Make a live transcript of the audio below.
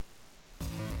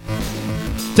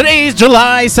Today's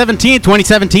July 17th,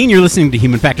 2017. You're listening to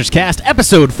Human Factors Cast,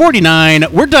 episode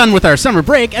 49. We're done with our summer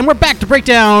break, and we're back to break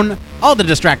down all the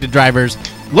distracted drivers,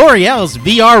 L'Oreal's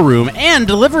VR room, and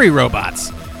delivery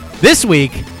robots. This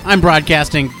week, I'm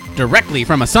broadcasting directly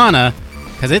from a sauna,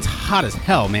 because it's hot as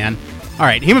hell, man. All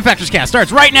right, Human Factors Cast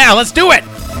starts right now. Let's do it!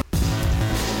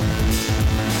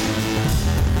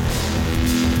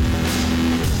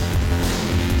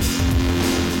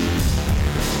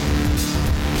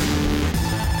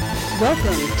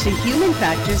 Welcome to Human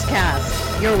Factors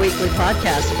Cast, your weekly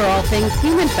podcast for all things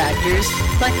human factors,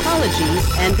 psychology,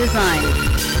 and design.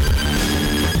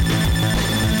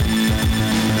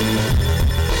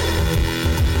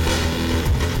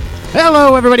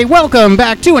 Hello, everybody. Welcome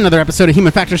back to another episode of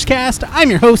Human Factors Cast. I'm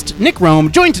your host, Nick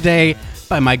Rome, joined today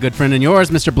by my good friend and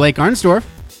yours, Mr. Blake Arnsdorf.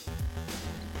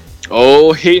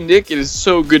 Oh, hey, Nick. It is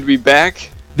so good to be back.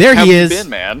 There How he have is. you been,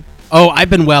 man? Oh, I've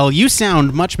been well. You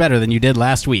sound much better than you did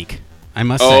last week, I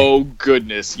must say. Oh,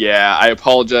 goodness. Yeah, I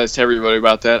apologize to everybody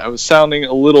about that. I was sounding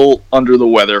a little under the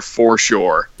weather for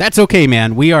sure. That's okay,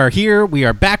 man. We are here. We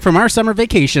are back from our summer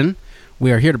vacation.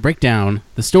 We are here to break down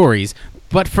the stories.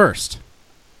 But first,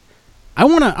 I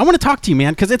wanna talk to you,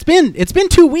 man, because it's been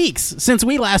 2 weeks since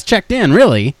we last checked in.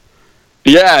 Really.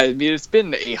 Yeah, I mean, it's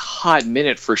been a hot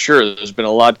minute for sure. There's been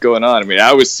a lot going on. I mean,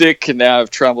 I was sick, and now I've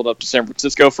traveled up to San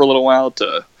Francisco for a little while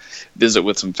to visit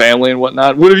with some family and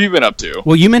whatnot. What have you been up to?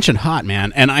 Well, you mentioned hot,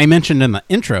 man, and I mentioned in the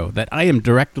intro that I am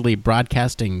directly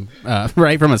broadcasting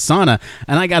right from a sauna,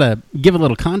 and I gotta give a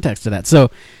little context to that.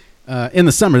 So, in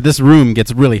the summer, this room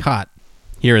gets really hot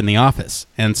here in the office,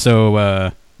 and so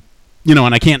and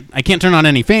I can't turn on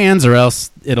any fans, or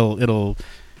else it'll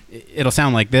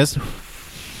sound like this.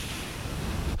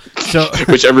 So,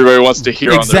 which everybody wants to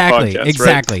hear exactly, on their podcast,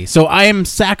 exactly. Right? So I am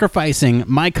sacrificing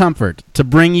my comfort to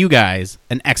bring you guys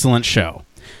an excellent show.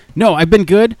 No, I've been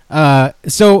good.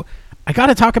 So I got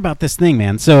to talk about this thing,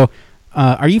 man. So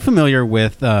are you familiar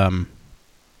with it's like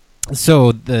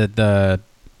the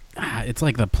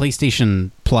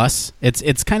PlayStation Plus?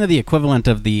 It's kind of the equivalent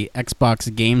of the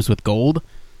Xbox games with gold.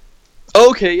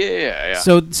 Okay, yeah.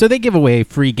 So they give away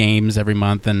free games every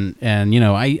month, and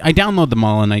I download them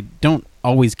all, and I don't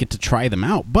always get to try them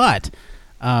out. But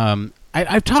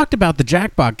I've talked about the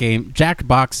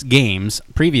Jackbox games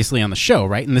previously on the show,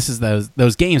 right? And this is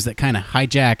those games that kind of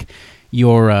hijack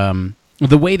your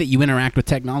the way that you interact with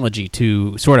technology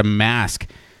to sort of mask.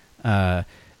 You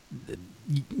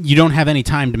don't have any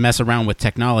time to mess around with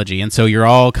technology, and so you're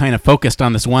all kind of focused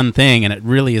on this one thing, and it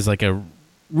really is like a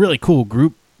really cool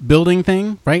group building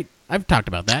thing, right? I've talked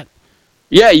about that.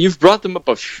 Yeah, you've brought them up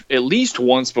at least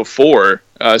once before.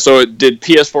 So did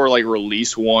PS4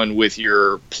 release one with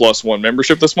your Plus One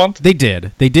membership this month? They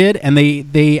did, and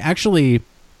they actually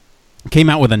came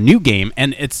out with a new game,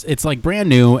 and it's like brand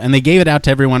new, and they gave it out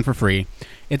to everyone for free.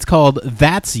 It's called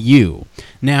That's You.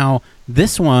 Now,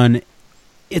 this one,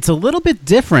 it's a little bit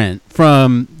different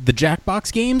from the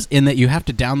Jackbox games in that you have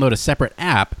to download a separate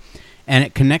app, and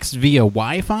it connects via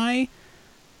Wi-Fi.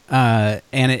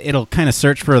 And it'll kind of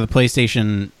search for the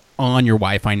PlayStation on your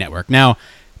Wi-Fi network. Now,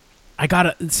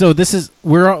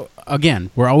 we're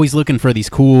always looking for these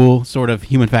cool sort of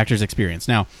human factors experience.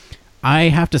 Now, I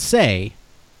have to say,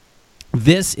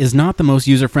 this is not the most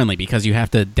user-friendly because you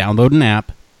have to download an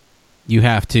app, you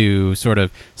have to sort of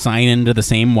sign into the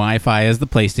same Wi-Fi as the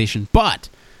PlayStation, but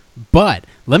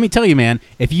let me tell you, man,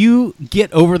 if you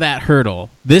get over that hurdle,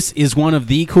 this is one of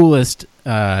the coolest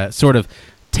sort of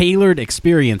tailored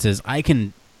experiences I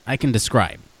can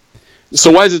describe.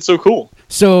 So why is it so cool?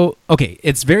 So, okay,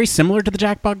 it's very similar to the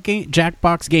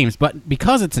Jackbox games, but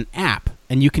because it's an app,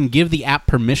 and you can give the app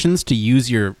permissions to use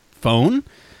your phone,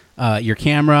 your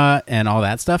camera, and all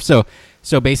that stuff. So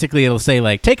basically it'll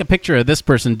say, take a picture of this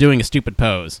person doing a stupid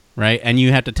pose, right? And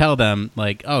you have to tell them,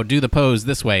 do the pose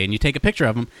this way, and you take a picture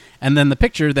of them, and then the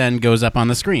picture then goes up on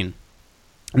the screen.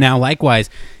 Now, likewise,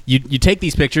 you take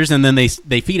these pictures, and then they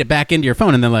feed it back into your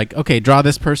phone, and they're like, okay, draw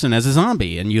this person as a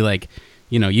zombie, and you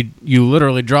you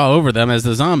literally draw over them as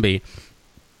the zombie,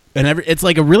 and it's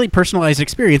like a really personalized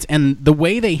experience. And the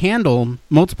way they handle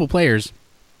multiple players,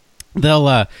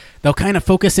 they'll kind of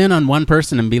focus in on one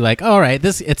person and be like, all right,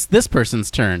 it's this person's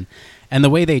turn, and the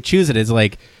way they choose it is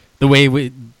like the way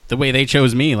they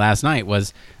chose me last night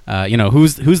was,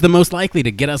 who's the most likely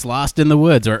to get us lost in the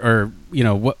woods, or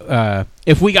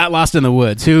if we got lost in the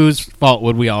woods, whose fault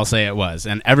would we all say it was?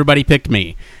 And everybody picked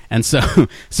me, and so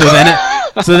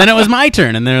then it was my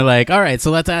turn, and they're like, all right,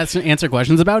 so let's answer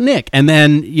questions about Nick, and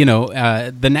then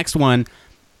the next one,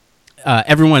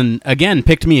 everyone again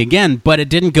picked me again, but it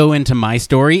didn't go into my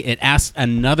story. It asked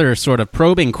another sort of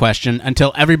probing question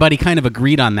until everybody kind of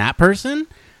agreed on that person.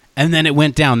 and then it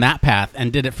went down that path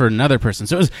and did it for another person.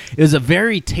 So it was a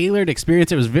very tailored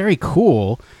experience. It was very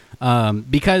cool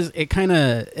because it kind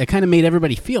of made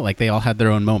everybody feel like they all had their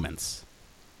own moments.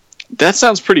 That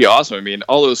sounds pretty awesome. I mean,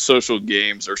 all those social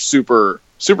games are super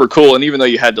super cool, and even though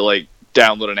you had to like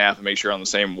download an app and make sure you're on the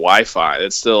same Wi-Fi,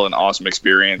 it's still an awesome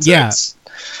experience. Yeah.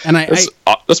 And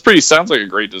that's pretty, sounds like a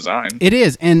great design. It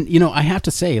is. And, you know, I have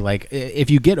to say, like, if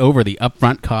you get over the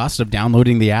upfront cost of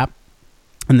downloading the app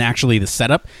and actually the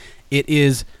setup, it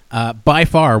is by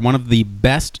far one of the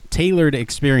best tailored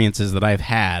experiences that I've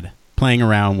had playing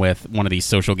around with one of these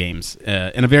social games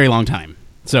in a very long time.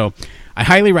 So I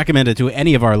highly recommend it to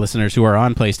any of our listeners who are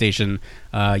on PlayStation.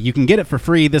 You can get it for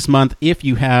free this month if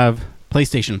you have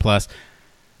PlayStation Plus.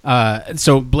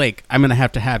 So Blake, I'm gonna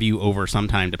have you over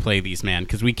sometime to play these, man,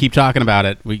 because we keep talking about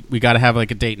it. We got to have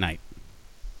like a date night.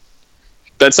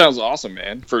 That sounds awesome,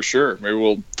 man. For sure. Maybe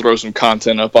we'll throw some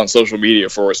content up on social media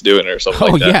for us doing it or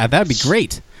something like that. Oh yeah, that'd be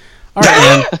great. All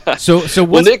right, man. So what's,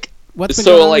 well, Nick, what's been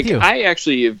going on with you? I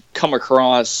actually have come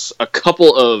across a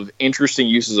couple of interesting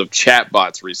uses of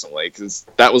chatbots recently, because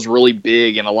that was really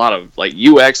big in a lot of like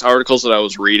UX articles that I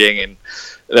was reading and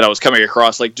that I was coming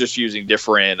across, like just using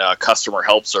different customer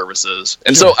help services.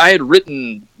 And so I had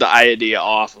written the idea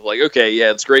off of like, okay,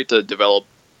 yeah, it's great to develop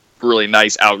really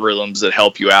nice algorithms that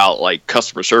help you out, like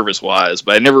customer service wise,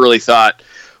 but I never really thought,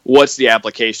 what's the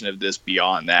application of this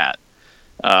beyond that?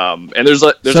 And there's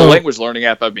a language learning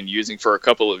app I've been using for a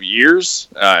couple of years.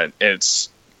 And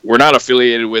we're not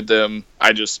affiliated with them.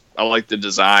 I like the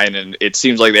design, and it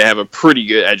seems like they have a pretty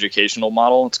good educational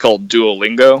model. It's called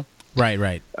Duolingo.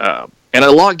 Right. And I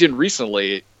logged in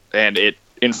recently, and it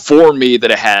informed me that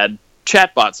it had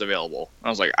chatbots available. I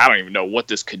was like, I don't even know what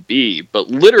this could be. But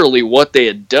literally what they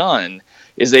had done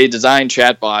is they designed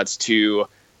chatbots to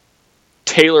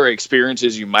tailor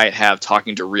experiences you might have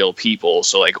talking to real people.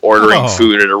 So like ordering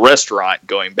food at a restaurant,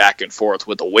 going back and forth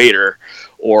with a waiter,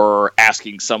 or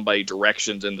asking somebody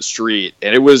directions in the street.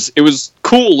 And it was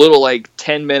cool little like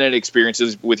 10-minute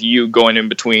experiences with you going in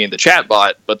between the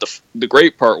chatbot. But the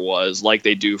great part was, like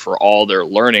they do for all their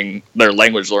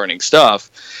language learning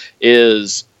stuff,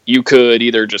 is you could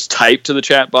either just type to the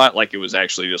chatbot like it was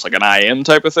actually just like an IM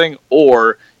type of thing,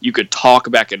 or you could talk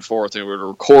back and forth and it would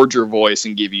record your voice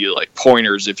and give you like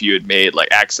pointers if you had made like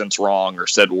accents wrong or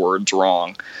said words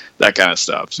wrong, that kind of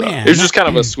stuff. So it was just kind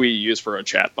of a sweet use for a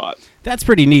chatbot. That's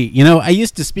pretty neat. You know, I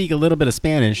used to speak a little bit of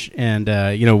Spanish, and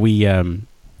you know,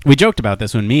 we joked about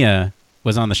this when Mia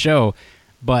was on the show,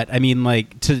 but I mean,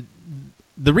 like,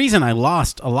 the reason I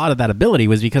lost a lot of that ability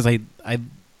was because I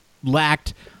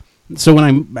lacked. So when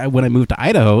I moved to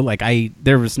Idaho, like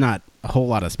there was not a whole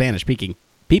lot of Spanish speaking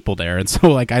people there, and so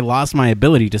like I lost my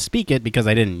ability to speak it because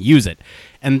I didn't use it.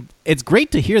 And it's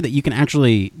great to hear that you can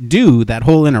actually do that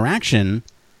whole interaction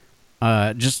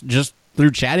just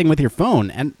through chatting with your phone,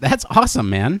 and that's awesome,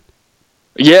 man.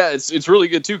 Yeah, it's really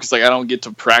good too, because like I don't get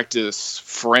to practice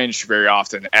French very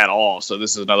often at all, so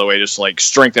this is another way to just like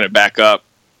strengthen it back up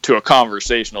to a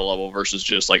conversational level versus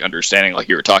just like understanding like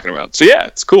you were talking about. So yeah,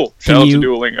 it's cool. Shout out to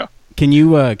Duolingo. Can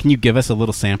you give us a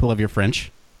little sample of your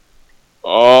French?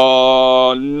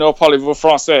 Oh, no parlez-vous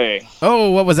français.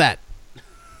 Oh, what was that?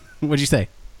 What'd you say?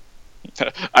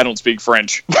 I don't speak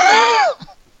French.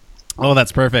 Oh,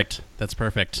 that's perfect. That's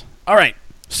perfect. All right.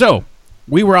 So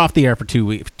we were off the air for 2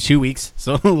 weeks.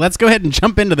 So let's go ahead and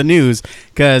jump into the news,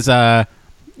 because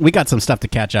we got some stuff to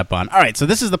catch up on. All right. So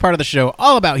this is the part of the show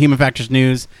all about human factors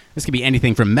news. This could be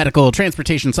anything from medical,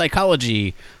 transportation,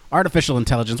 psychology, artificial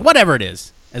intelligence, whatever it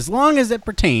is. As long as it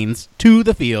pertains to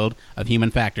the field of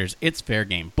human factors, it's fair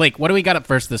game. Blake, what do we got up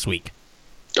first this week?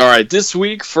 All right, this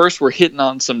week, first we're hitting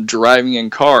on some driving in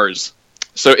cars.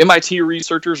 So MIT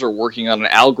researchers are working on an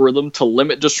algorithm to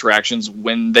limit distractions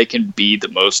when they can be the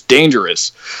most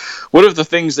dangerous. What if the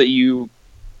things that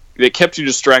kept you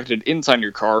distracted inside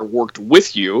your car worked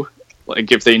with you, like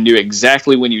if they knew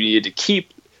exactly when you needed to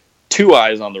keep 2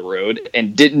 eyes on the road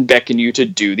and didn't beckon you to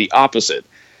do the opposite?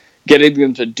 Getting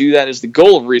them to do that is the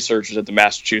goal of researchers at the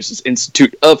Massachusetts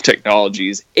Institute of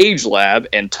Technology's Age Lab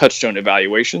and Touchstone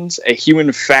Evaluations, a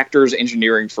human factors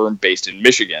engineering firm based in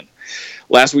Michigan.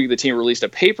 Last week, the team released a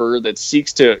paper that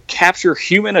seeks to capture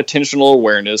human attentional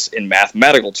awareness in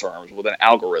mathematical terms with an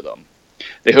algorithm.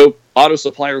 They hope auto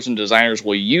suppliers and designers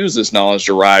will use this knowledge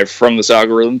derived from this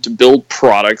algorithm to build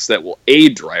products that will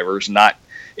aid drivers in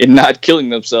not killing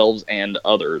themselves and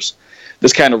others.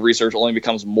 This kind of research only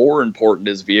becomes more important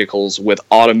as vehicles with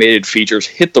automated features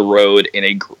hit the road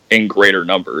in greater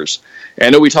numbers. And I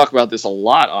know we talk about this a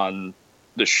lot on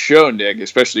the show, Nick,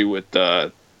 especially with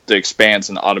the expanse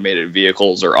in automated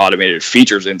vehicles or automated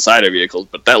features inside of vehicles,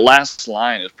 but that last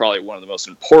line is probably one of the most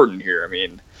important here. I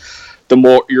mean, the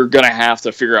more you're going to have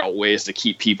to figure out ways to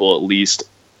keep people at least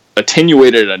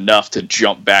attenuated enough to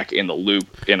jump back in the loop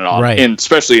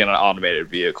especially in an automated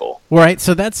vehicle. Right.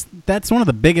 So that's one of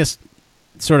the biggest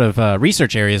sort of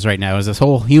research areas right now, is this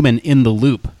whole human in the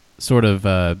loop sort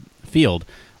of field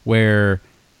where,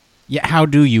 how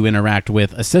do you interact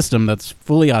with a system that's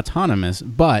fully autonomous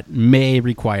but may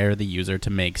require the user to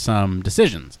make some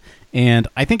decisions? And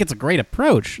I think it's a great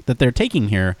approach that they're taking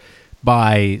here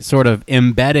by sort of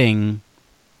embedding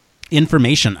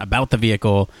information about the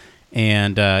vehicle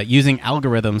and using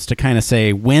algorithms to kind of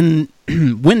say when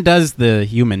does the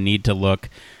human need to look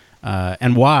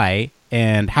and why,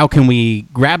 and how can we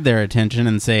grab their attention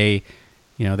and say,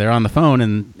 they're on the phone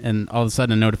and all of a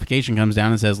sudden a notification comes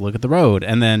down and says, look at the road,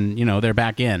 and then, they're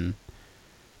back in.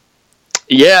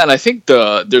 Yeah, and I think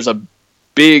there's a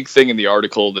big thing in the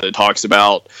article that it talks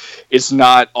about it's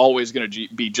not always going to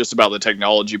be just about the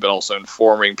technology, but also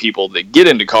informing people that get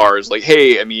into cars. Like,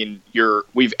 hey, I mean,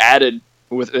 we've added,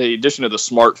 with the addition of the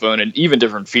smartphone and even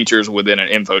different features within an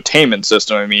infotainment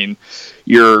system. I mean,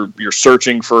 you're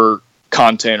searching for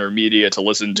content or media to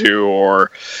listen to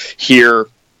or hear.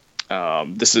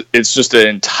 It's just an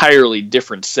entirely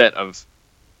different set of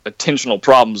attentional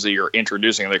problems that you're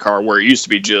introducing in the car, where it used to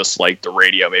be just like the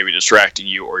radio maybe distracting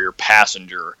you or your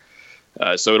passenger.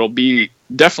 So it'll be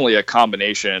definitely a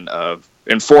combination of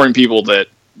informing people that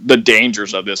the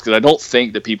dangers of this, because I don't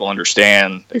think that people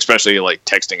understand, especially like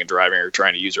texting and driving or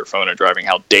trying to use your phone and driving,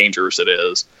 how dangerous it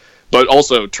is, but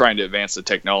also trying to advance the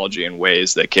technology in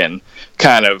ways that can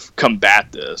kind of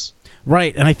combat this.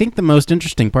 Right. And I think the most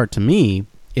interesting part to me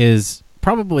is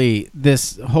probably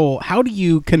this whole, how do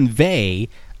you convey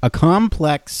a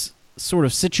complex sort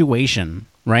of situation,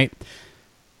 right,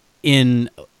 in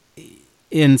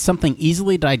something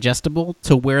easily digestible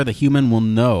to where the human will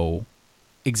know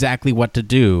exactly what to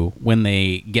do when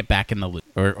they get back in the loop,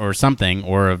 or something,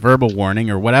 or a verbal warning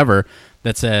or whatever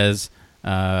that says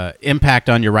impact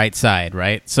on your right side,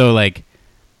 right? So like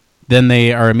then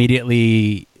they are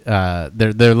immediately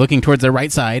they're looking towards their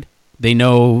right side. They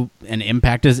know an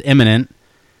impact is imminent,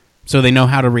 so they know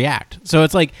how to react. So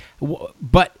it's like,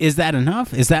 but is that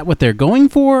enough? Is that what they're going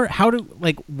for?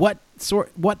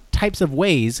 What types of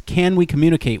ways can we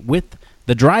communicate with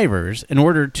the drivers in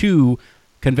order to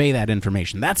convey that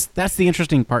information? That's the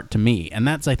interesting part to me, and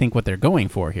that's, I think, what they're going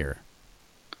for here.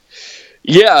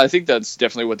 Yeah, I think that's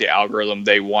definitely what the algorithm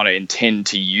they want to intend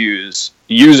to use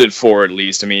it for, at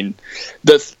least. I mean,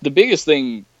 the biggest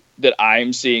thing that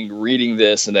I'm seeing reading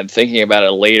this and then thinking about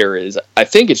it later is I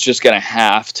think it's just going to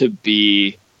have to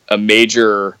be a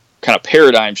major kind of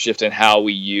paradigm shift in how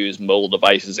we use mobile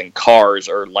devices in cars,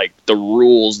 or like the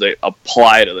rules that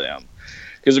apply to them.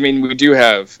 Because, I mean, we do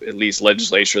have at least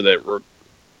legislation that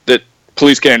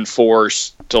police can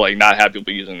enforce to like not have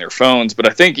people using their phones. But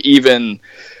I think even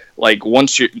like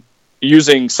once you're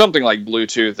using something like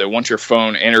Bluetooth, that once your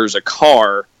phone enters a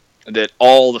car, that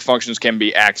all the functions can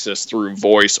be accessed through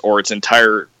voice, or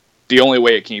the only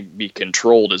way it can be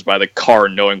controlled is by the car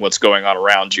knowing what's going on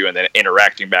around you and then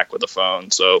interacting back with the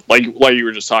phone. So like you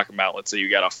were just talking about, let's say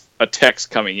you got a text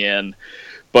coming in,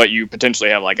 but you potentially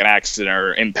have like an accident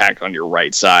or impact on your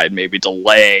right side, maybe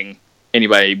delaying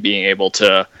anybody being able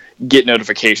to get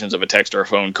notifications of a text or a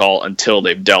phone call until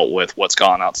they've dealt with what's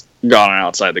gone on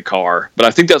outside the car. But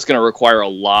I think that's going to require a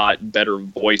lot better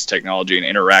voice technology and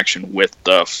interaction with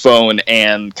the phone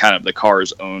and kind of the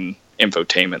car's own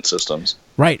infotainment systems.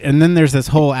 Right. And then there's this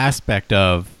whole aspect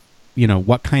of,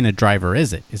 what kind of driver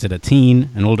is it? Is it a teen,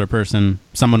 an older person,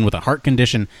 someone with a heart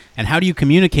condition? And how do you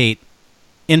communicate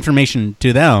information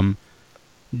to them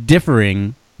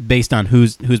differing based on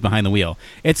who's behind the wheel?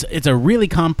 It's a really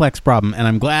complex problem, and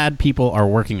I'm glad people are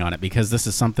working on it, because this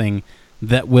is something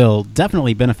that will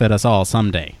definitely benefit us all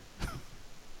someday.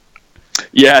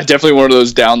 Yeah, definitely one of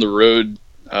those down the road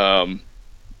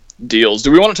deals.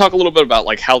 Do we want to talk a little bit about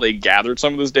like how they gathered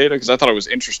some of this data? Because I thought it was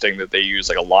interesting that they used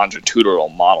like a longitudinal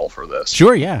model for this.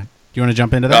 Sure, yeah. Do you want to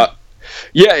jump into that?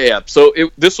 Yeah. So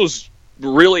this was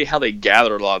really how they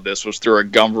gathered a lot of this was through a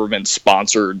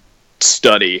government-sponsored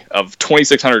study of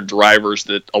 2,600 drivers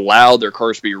that allowed their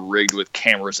cars to be rigged with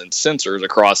cameras and sensors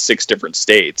across 6 different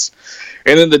states.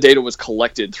 And then the data was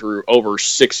collected through over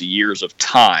 6 years of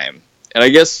time. And I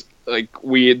guess I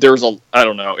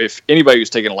don't know if anybody who's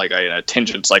taken like an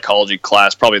attention psychology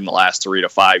class probably in the last 3 to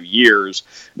 5 years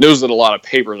knows that a lot of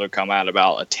papers have come out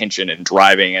about attention and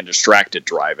driving and distracted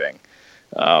driving.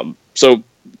 So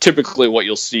typically what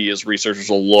you'll see is researchers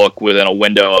will look within a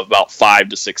window of about 5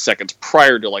 to 6 seconds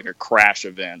prior to like a crash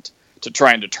event to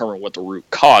try and determine what the root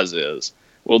cause is.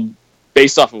 Well,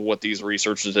 based off of what these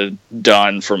researchers had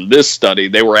done from this study,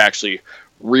 they were actually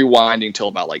rewinding till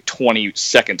about like 20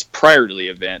 seconds prior to the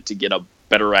event to get a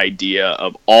better idea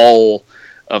of all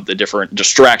of the different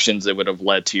distractions that would have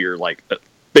led to your like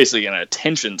basically an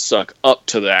attention suck up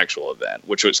to the actual event,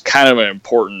 which was kind of an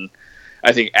important,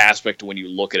 I think, aspect when you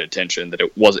look at attention, that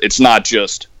it's not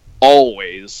just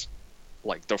always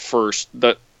like the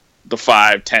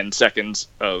 5-10 seconds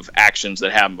of actions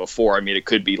that happened before. I mean, it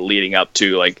could be leading up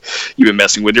to like you've been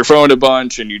messing with your phone a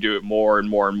bunch and you do it more and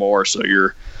more and more, so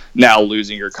you're now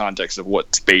losing your context of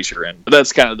what space you're in. But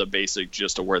that's kind of the basic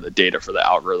gist of where the data for the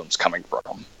algorithm's coming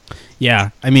from.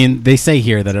 Yeah, I mean, they say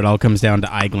here that it all comes down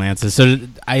to eye glances. So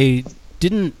I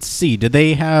didn't see. Did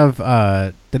they have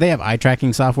eye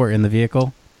tracking software in the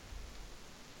vehicle?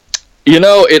 You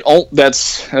know,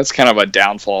 that's kind of a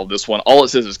downfall of this one. All it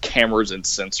says is cameras and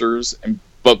sensors,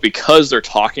 but because they're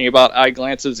talking about eye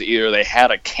glances, either they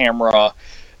had a camera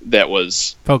that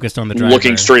was focused on the driver,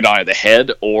 looking straight on the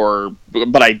head,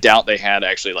 but I doubt they had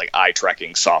actually like eye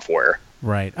tracking software.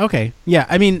 Right. Okay. Yeah.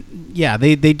 I mean, yeah,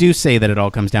 they do say that it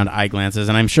all comes down to eye glances,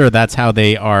 and I'm sure that's how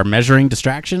they are measuring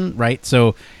distraction, right?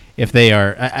 So if they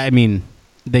are, I mean,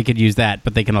 they could use that,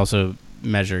 but they can also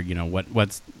measure, you know,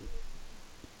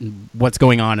 what's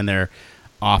going on in their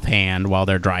offhand while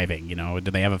they're driving. You know,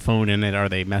 do they have a phone in it? Are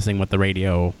they messing with the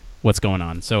radio? What's going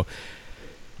on? So,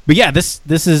 but yeah, this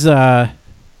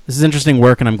is interesting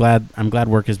work, and I'm glad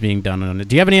work is being done on it.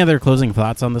 Do you have any other closing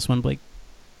thoughts on this one, Blake?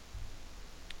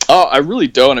 Oh, I really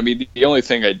don't. I mean, the only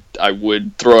thing I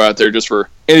would throw out there, just for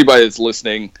anybody that's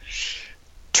listening,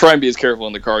 try and be as careful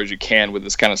in the car as you can with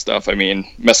this kind of stuff. I mean,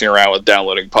 messing around with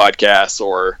downloading podcasts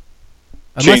or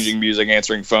changing music,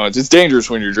 answering phones. It's dangerous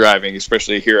when you're driving,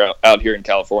 especially out here in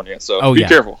California. So be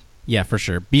careful. Yeah, for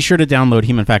sure. Be sure to download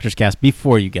Human Factors Cast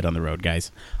before you get on the road,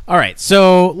 guys. All right,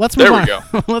 so let's move on. There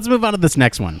we go. Let's move on to this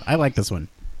next one. I like this one.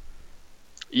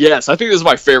 Yes, I think this is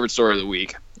my favorite story of the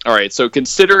week. All right, so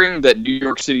considering that New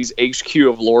York City's HQ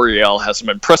of L'Oreal has some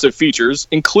impressive features,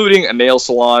 including a nail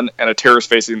salon and a terrace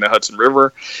facing the Hudson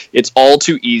River, it's all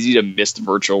too easy to miss the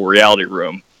virtual reality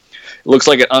room. It looks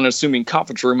like an unassuming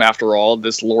conference room after all.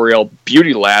 This L'Oreal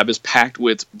Beauty Lab is packed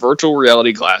with virtual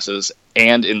reality glasses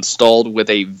and installed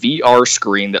with a VR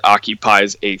screen that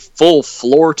occupies a full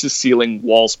floor-to-ceiling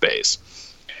wall space.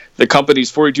 The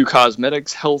company's 42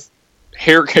 cosmetics,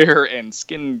 hair care, and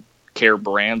skin care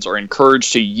brands are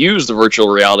encouraged to use the virtual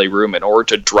reality room in order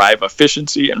to drive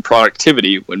efficiency and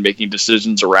productivity when making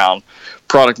decisions around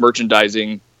product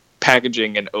merchandising,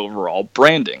 packaging, and overall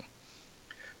branding.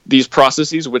 These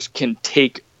processes, which can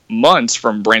take months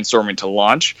from brainstorming to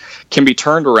launch, can be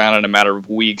turned around in a matter of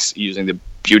weeks using the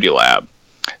Beauty Lab.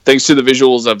 Thanks to the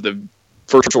visuals of the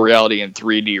virtual reality and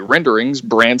 3D renderings,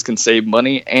 brands can save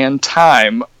money and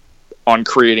time on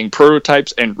creating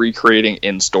prototypes and recreating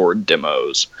in-store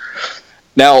demos.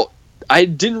 Now, I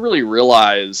didn't really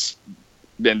realize,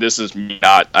 and this is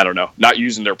not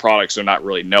using their products, so not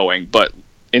really knowing, but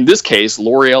in this case,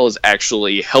 L'Oreal is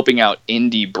actually helping out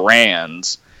indie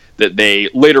brands that they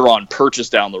later on purchase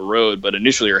down the road, but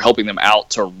initially are helping them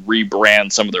out to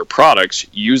rebrand some of their products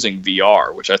using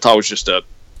VR, which I thought was just a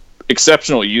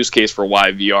exceptional use case for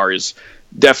why VR is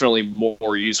definitely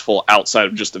more useful outside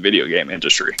of just the video game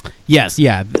industry. Yes,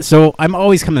 yeah. So I'm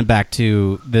always coming back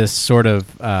to this sort of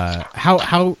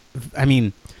how I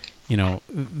mean, you know,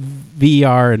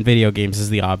 VR and video games is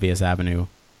the obvious avenue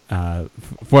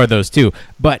for those two.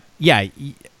 But yeah,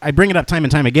 I bring it up time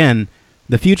and time again.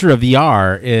 The future of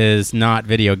VR is not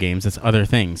video games; it's other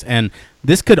things, and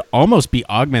this could almost be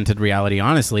augmented reality.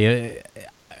 Honestly,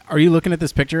 are you looking at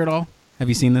this picture at all? Have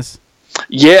you seen this?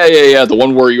 Yeah. The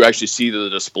one where you actually see the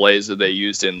displays that they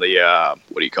used in the,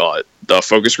 the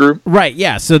focus group? Right,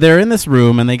 yeah. So they're in this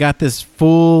room, and they got this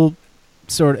full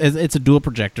it's a dual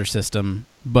projector system,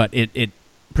 but it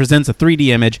presents a 3D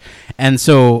image. And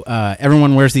so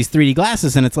everyone wears these 3D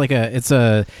glasses, and it's like it's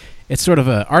sort of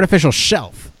an artificial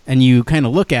shelf. And you kind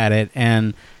of look at it,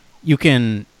 and you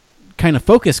can kind of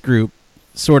focus group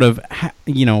sort of,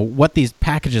 what these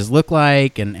packages look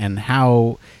like and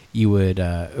how you would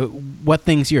what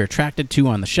things you're attracted to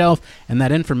on the shelf, and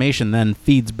that information then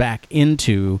feeds back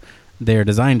into their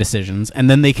design decisions, and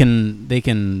then they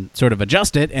can sort of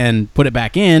adjust it and put it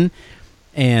back in,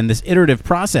 and this iterative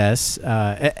process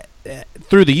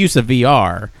through the use of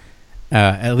VR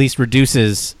at least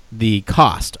reduces the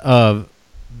cost of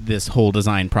this whole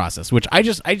design process, which I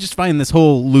just find this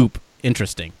whole loop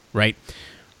interesting, right?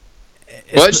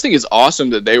 Well, I just think it's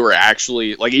awesome that they were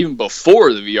actually, like, even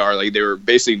before the VR, like, they were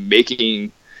basically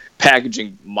making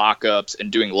packaging mock-ups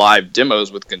and doing live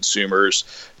demos with consumers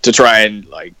to try and,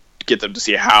 like, get them to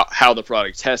see how the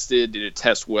product tested. Did it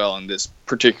test well in this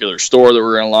particular store that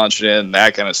we're going to launch it in,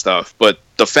 that kind of stuff. But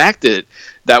the fact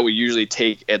that would usually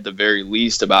take at the very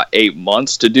least about 8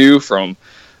 months to do from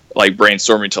like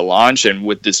brainstorming to launch, and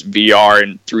with this VR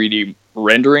and 3D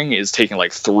rendering is taking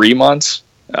like 3 months.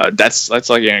 That's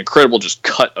like an incredible just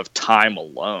cut of time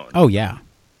alone. Oh yeah.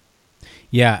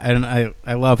 Yeah, and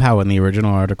I love how in the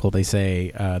original article they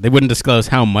say they wouldn't disclose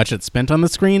how much it spent on the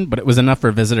screen, but it was enough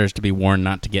for visitors to be warned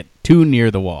not to get too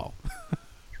near the wall.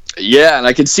 Yeah, and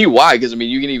I can see why, because I mean,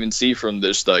 you can even see from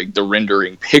this like the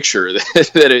rendering picture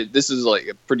that this is like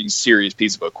a pretty serious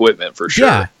piece of equipment for sure.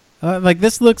 Yeah, like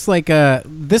this looks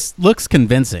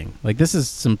convincing. Like this is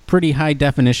some pretty high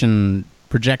definition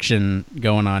projection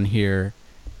going on here,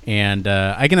 and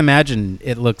I can imagine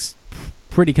it looks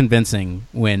pretty convincing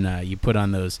when you put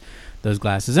on those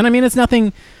glasses. And I mean, it's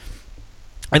nothing.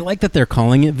 I like that they're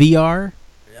calling it VR,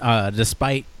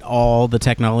 despite all the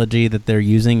technology that they're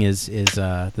using is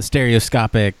the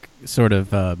stereoscopic sort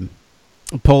of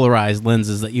polarized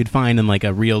lenses that you'd find in like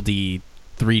a real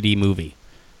 3D movie.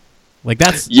 Like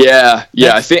that's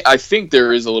I think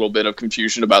there is a little bit of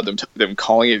confusion about them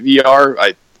calling it VR.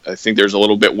 I think there's a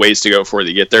little bit ways to go before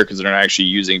they get there, because they're not actually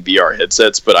using VR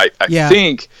headsets. But I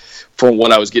think, from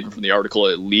what I was getting from the article,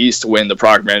 at least when the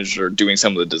product managers are doing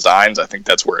some of the designs, I think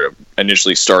that's where it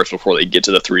initially starts before they get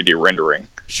to the 3D rendering.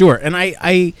 Sure, and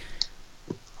I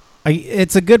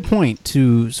it's a good point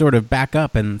to sort of back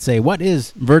up and say, what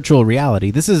is virtual reality?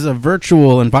 This is a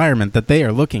virtual environment that they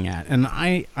are looking at, and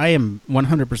I am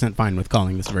 100% fine with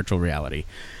calling this virtual reality.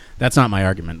 That's not my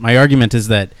argument. My argument is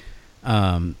that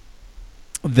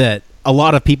that a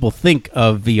lot of people think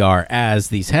of VR as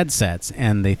these headsets,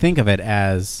 and they think of it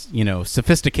as,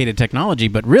 sophisticated technology,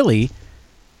 but really,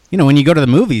 when you go to the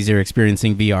movies, you're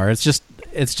experiencing VR.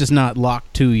 It's just not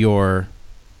locked to your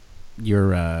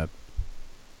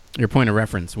point of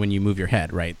reference when you move your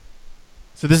head, right?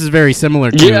 So this is very similar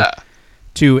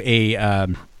to a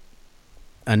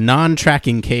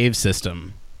non-tracking cave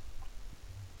system.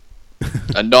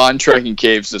 A non-tracking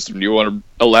cave system. Do you want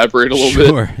to elaborate a little bit?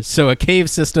 Sure. So a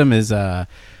cave system is I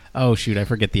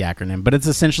forget the acronym, but it's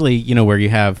essentially, where you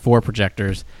have 4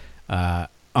 projectors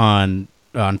on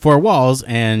 4 walls,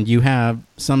 and you have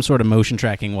some sort of motion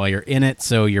tracking while you're in it,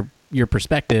 so your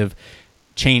perspective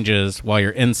changes while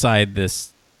you're inside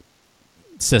this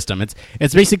system.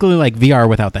 It's basically like VR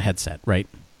without the headset, right?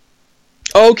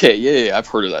 Okay, yeah, I've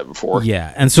heard of that before.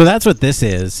 Yeah, and so that's what this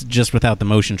is, just without the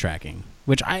motion tracking,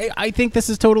 which I think this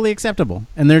is totally acceptable.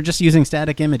 And they're just using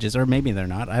static images, or maybe they're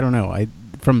not. I don't know.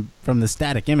 From the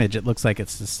static image, it looks like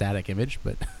it's a static image,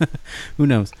 but who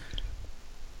knows?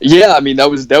 Yeah, I mean,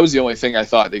 that was the only thing I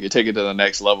thought they could take it to the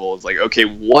next level. It's like, okay,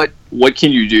 what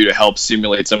can you do to help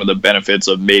simulate some of the benefits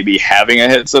of maybe having a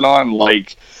headset on?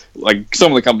 Like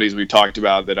some of the companies we've talked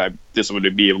about this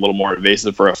would be a little more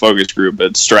invasive for a focus group,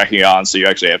 but stracking on so you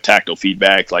actually have tactile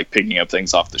feedback, like picking up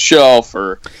things off the shelf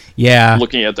or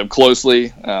looking at them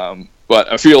closely.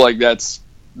 But I feel like that's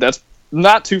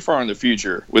not too far in the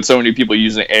future with so many people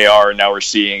using AR, and now we're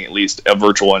seeing at least a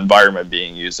virtual environment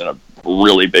being used in a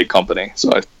really big company.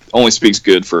 So it only speaks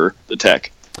good for the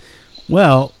tech.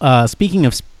 Well,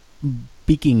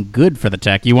 speaking good for the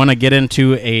tech, you want to get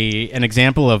into an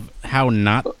example of how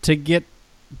not to get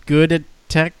good at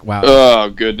tech? Wow. Oh,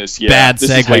 goodness, yeah. Bad this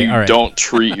segue. Is how you don't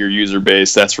treat your user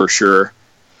base, that's for sure.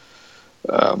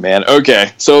 Oh, man.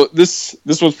 Okay, so this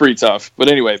one's pretty tough. But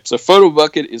anyway, so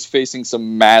PhotoBucket is facing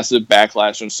some massive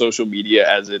backlash on social media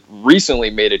as it recently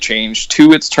made a change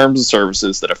to its terms and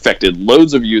services that affected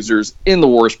loads of users in the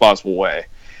worst possible way.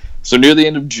 So near the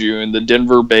end of June, the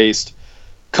Denver-based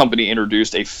company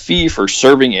introduced a fee for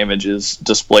serving images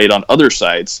displayed on other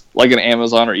sites, like an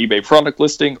Amazon or eBay product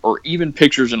listing, or even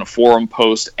pictures in a forum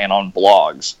post and on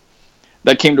blogs.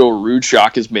 That came to a rude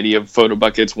shock as many of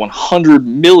PhotoBucket's 100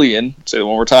 million, say it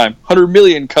one more time, 100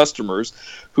 million customers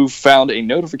who found a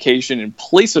notification in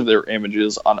place of their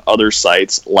images on other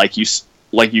sites, like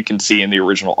you can see in the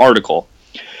original article.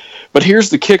 But here's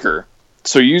the kicker.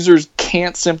 So users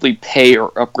can't simply pay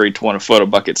or upgrade to one of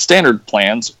PhotoBucket's standard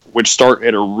plans, which start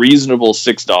at a reasonable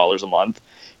 $6 a month.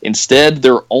 Instead,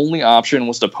 their only option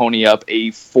was to pony up a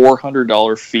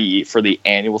 $400 fee for the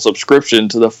annual subscription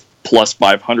to the Plus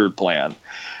 500 plan.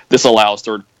 This allows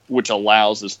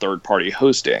this third-party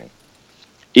hosting.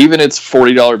 Even its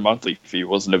 $40 monthly fee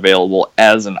wasn't available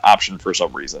as an option for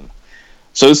some reason.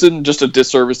 So this isn't just a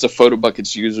disservice to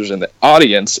PhotoBucket's users and the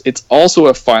audience, it's also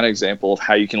a fine example of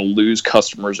how you can lose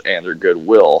customers and their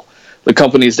goodwill. The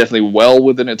company is definitely well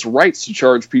within its rights to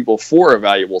charge people for a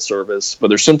valuable service, but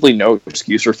there's simply no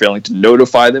excuse for failing to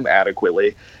notify them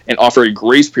adequately and offer a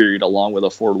grace period along with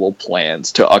affordable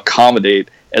plans to accommodate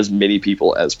as many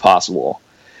people as possible.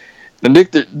 And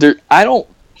Nick,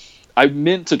 I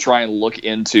meant to try and look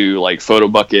into like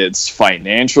PhotoBucket's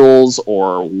financials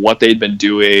or what they'd been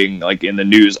doing like in the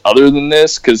news other than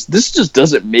this, because this just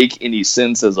doesn't make any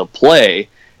sense as a play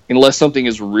unless something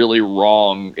is really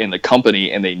wrong in the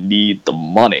company and they need the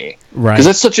money. Right. Because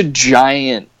that's such a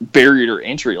giant barrier to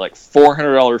entry, like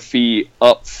 $400 fee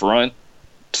up front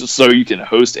so you can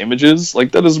host images.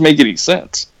 Like, that doesn't make any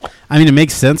sense. I mean, it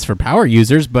makes sense for power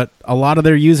users, but a lot of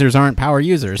their users aren't power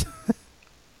users.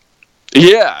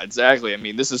 Yeah, exactly. I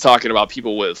mean, this is talking about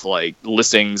people with like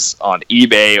listings on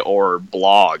eBay or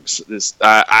blogs.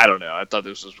 I don't know. I thought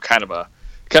this was kind of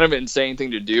an insane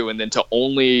thing to do, and then to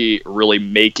only really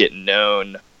make it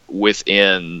known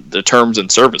within the terms and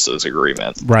services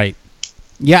agreement. Right.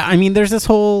 Yeah, I mean, there's this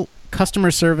whole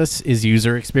customer service is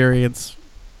user experience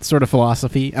sort of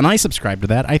philosophy, and I subscribe to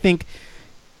that. I think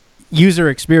user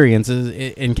experience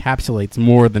it encapsulates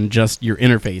more than just your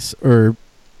interface, or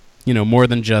more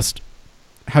than just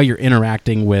how you're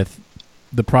interacting with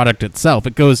the product itself.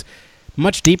 It goes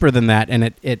much deeper than that,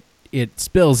 and it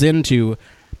spills into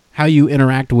how you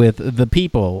interact with the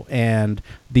people and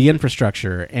the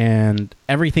infrastructure and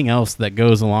everything else that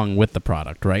goes along with the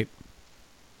product, right?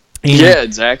 And, yeah,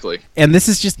 exactly. And this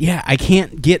is just, I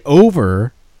can't get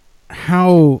over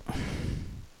how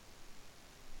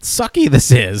sucky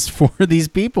this is for these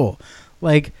people.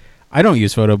 Like, I don't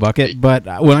use PhotoBucket, but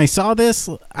when I saw this,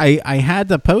 I had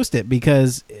to post it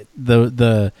because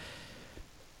the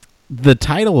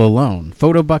title alone,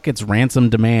 PhotoBucket's Ransom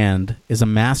Demand, is a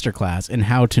masterclass in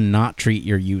how to not treat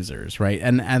your users, right?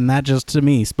 And that just to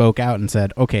me spoke out and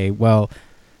said, okay, well,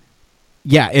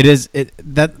 yeah, it is.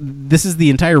 This is the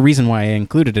entire reason why I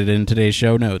included it in today's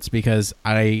show notes, because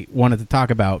I wanted to talk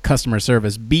about customer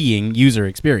service being user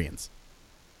experience.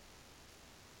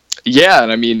 Yeah,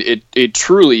 and I mean, it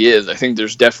truly is. I think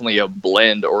there's definitely a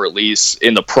blend, or at least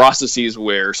in the processes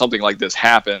where something like this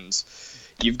happens,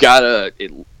 you've got to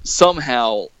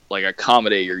somehow like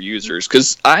accommodate your users.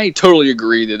 Because I totally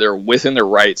agree that they're within their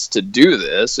rights to do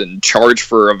this and charge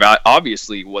for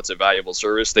obviously what's a valuable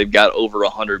service. They've got over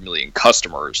 100 million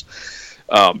customers.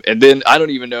 And then I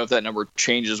don't even know if that number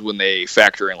changes when they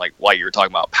factor in like you were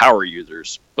talking about power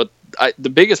users. But the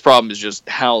biggest problem is just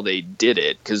how they did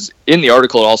it, because in the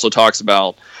article it also talks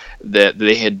about that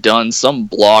they had done some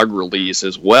blog release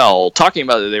as well, talking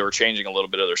about that they were changing a little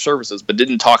bit of their services, but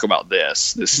didn't talk about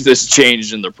this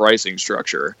change in the pricing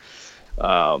structure.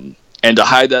 And to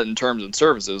hide that in terms and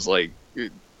services, like,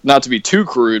 not to be too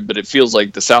crude, but it feels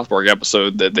like the South Park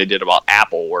episode that they did about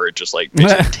Apple, where it just like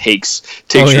basically takes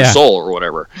your soul or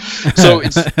whatever. So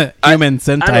it's human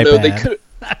Sentai. I don't know. They could.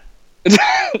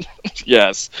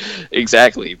 Yes,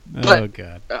 exactly. But, oh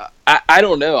god. I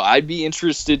don't know. I'd be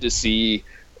interested to see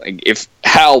like if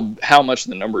how much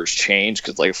the numbers change,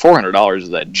 because like $400 is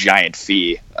that giant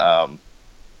fee. But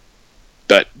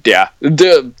yeah,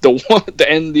 the one,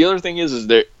 and the other thing is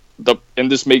that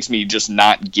and this makes me just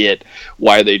not get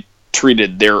why they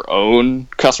treated their own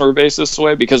customer base this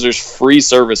way, because there's free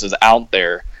services out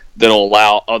there that'll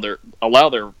allow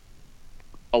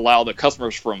the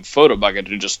customers from PhotoBucket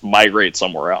to just migrate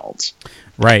somewhere else.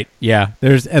 Right. Yeah.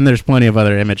 There's plenty of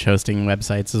other image hosting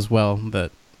websites as well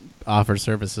that offer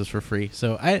services for free.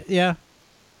 So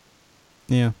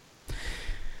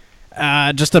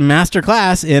just a master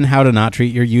class in how to not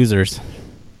treat your users.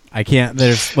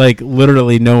 There's like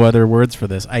literally no other words for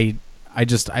this. It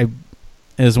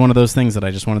is one of those things that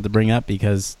I just wanted to bring up,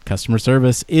 because customer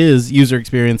service is user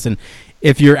experience. And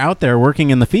if you're out there working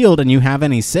in the field and you have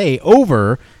any say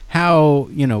over how,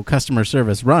 customer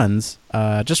service runs,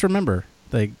 just remember,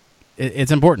 like,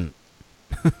 it's important.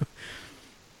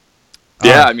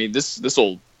 Yeah, I mean, this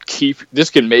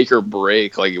can make or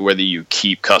break like whether you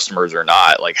keep customers or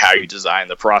not, like how you design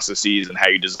the processes and how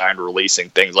you design releasing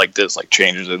things like this, like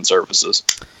changes in services.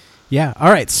 Yeah.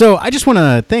 All right. So I just want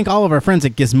to thank all of our friends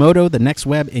at Gizmodo, The Next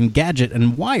Web, Engadget,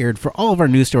 and Wired for all of our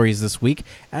news stories this week.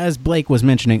 As Blake was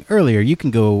mentioning earlier, you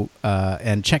can go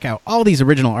and check out all these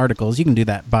original articles. You can do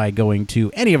that by going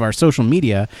to any of our social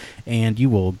media, and you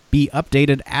will be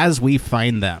updated as we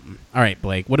find them. All right,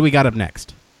 Blake, what do we got up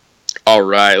next? All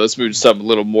right, let's move to something a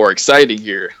little more exciting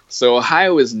here. So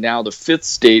Ohio is now the 5th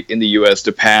state in the U.S.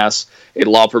 to pass a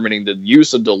law permitting the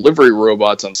use of delivery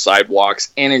robots on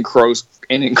sidewalks and in crosswalks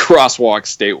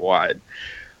statewide.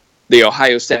 The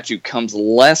Ohio statute comes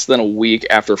less than a week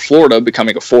after Florida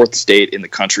becoming a 4th state in the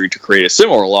country to create a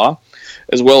similar law.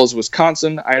 as well as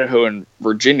Wisconsin, Idaho, and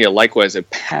Virginia likewise have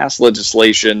passed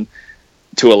legislation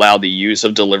to allow the use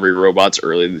of delivery robots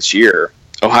early this year.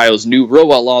 Ohio's new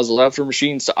robot laws allow for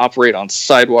machines to operate on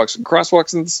sidewalks and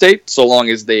crosswalks in the state, so long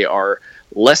as they are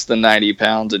less than 90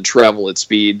 pounds and travel at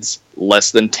speeds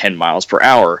less than 10 miles per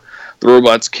hour. The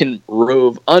robots can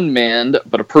rove unmanned,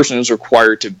 but a person is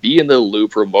required to be in the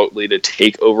loop remotely to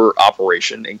take over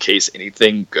operation in case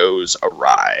anything goes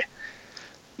awry.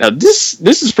 Now, this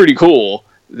is pretty cool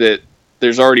that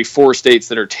there's already 4 states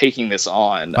that are taking this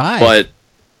on. 5. But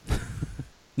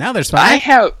now there's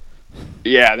 5?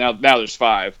 now there's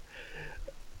 5.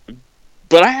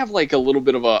 But I have like a little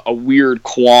bit of a weird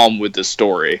qualm with this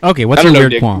story. Okay, what's your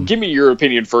weird qualm? Give me your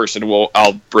opinion first, and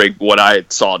I'll break what I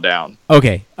saw down.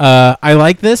 Okay, I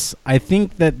like this. I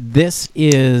think that this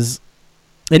is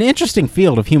an interesting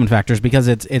field of human factors because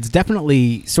it's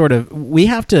definitely sort of, we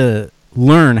have to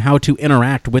learn how to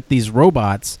interact with these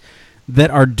robots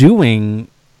that are doing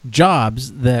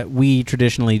jobs that we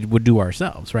traditionally would do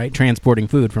ourselves, right? Transporting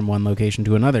food from one location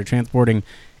to another, transporting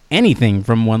anything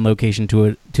from one location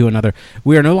to another.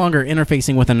 We are no longer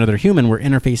interfacing with another human. We're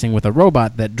interfacing with a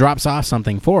robot that drops off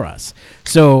something for us.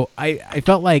 So I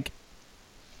felt like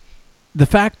the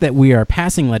fact that we are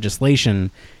passing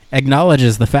legislation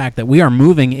acknowledges the fact that we are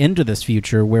moving into this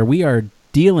future where we are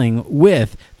dealing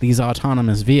with these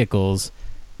autonomous vehicles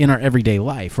in our everyday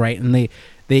life, right? And they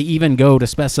even go to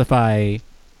specify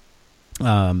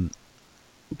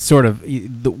sort of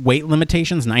the weight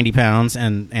limitations, 90 pounds,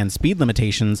 and speed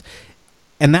limitations.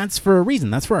 And that's for a reason.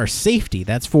 That's for our safety.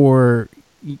 That's for,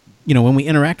 when we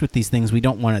interact with these things, we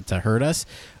don't want it to hurt us.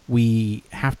 We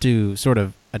have to sort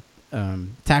of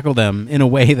tackle them in a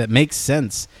way that makes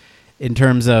sense in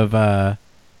terms of,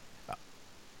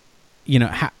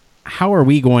 how are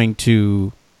we going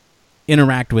to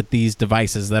interact with these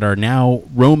devices that are now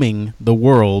roaming the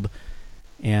world,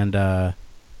 and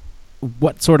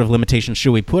what sort of limitations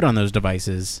should we put on those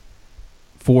devices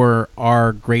for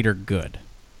our greater good,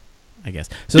 I guess.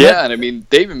 So and I mean,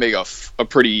 they even make a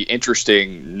pretty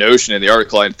interesting notion in the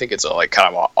article. I think it's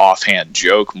kind of an offhand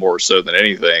joke more so than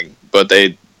anything, but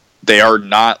they are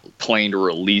not planning to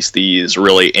release these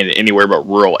really in anywhere but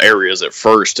rural areas at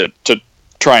first to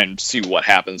try and see what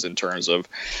happens in terms of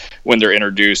when they're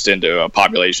introduced into a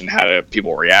population, how do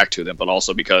people react to them, but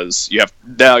also because you have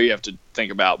to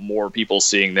think about more people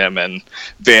seeing them and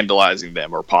vandalizing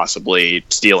them or possibly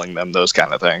stealing them, those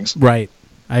kind of things. Right.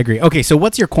 I agree. Okay, so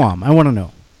what's your qualm? I want to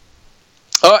know.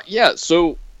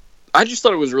 So I just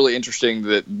thought it was really interesting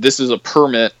that this is a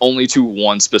permit only to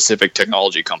one specific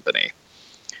technology company.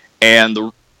 And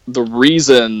the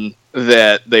reason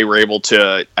that they were able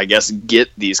to, I guess, get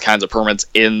these kinds of permits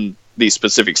in these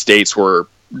specific states were,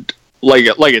 like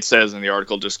it says in the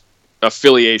article, just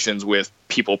affiliations with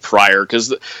people prior,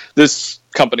 because this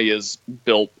company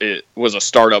it was a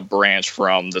startup branch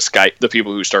from the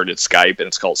people who started Skype, and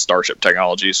it's called Starship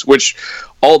Technologies, which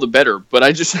all the better. But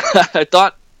I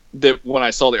thought that when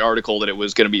I saw the article that it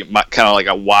was going to be kind of like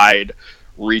a wide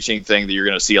reaching thing, that you're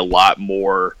going to see a lot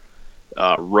more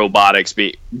robotics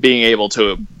being able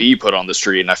to be put on the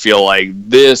street, and I feel like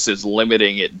this is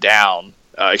limiting it down,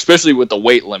 especially with the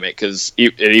weight limit, because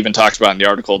it even talks about in the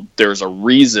article there's a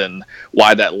reason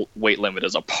why that weight limit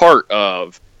is a part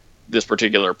of this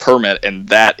particular permit, and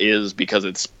that is because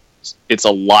it's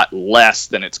a lot less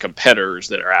than its competitors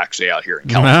that are actually out here in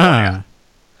California.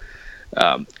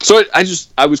 So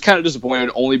I was kind of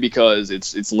disappointed only because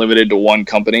it's limited to one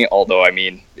company, although, I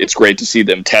mean, it's great to see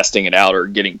them testing it out or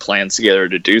getting plans together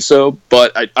to do so.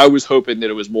 But I was hoping that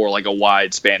it was more like a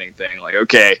wide spanning thing. Like,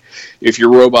 okay, if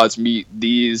your robots meet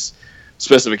these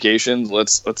specifications,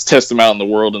 let's test them out in the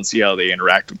world and see how they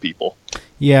interact with people.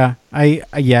 Yeah,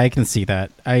 I can see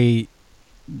that.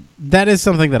 That is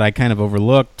something that I kind of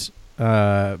overlooked,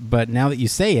 but now that you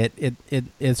say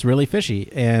it's really fishy,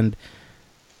 and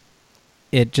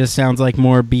it just sounds like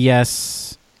more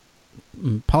BS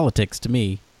politics to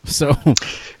me. So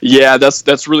yeah,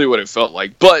 that's really what it felt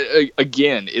like. But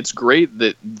again, it's great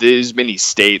that these many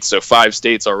states, so 5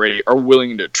 states already, are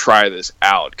willing to try this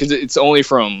out, because it's only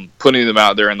from putting them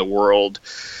out there in the world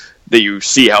that you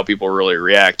see how people really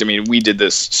react. I mean, we did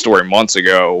this story months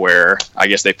ago where I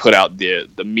guess they put out the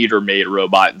meter maid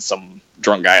robot and some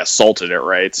drunk guy assaulted it,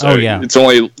 right? So it's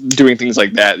only doing things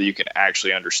like that you can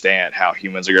actually understand how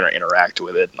humans are going to interact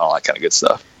with it and all that kind of good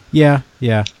stuff. Yeah.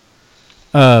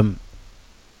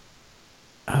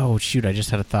 Oh shoot, I just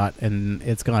had a thought and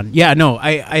it's gone. Yeah, no,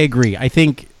 I agree. I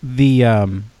think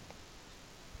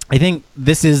I think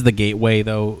this is the gateway,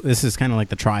 though. This is kind of like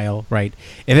the trial, right?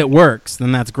 If it works,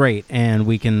 then that's great, and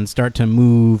we can start to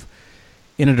move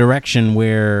in a direction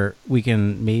where we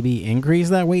can maybe increase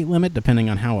that weight limit depending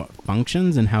on how it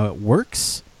functions and how it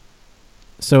works.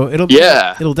 So it'll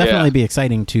definitely be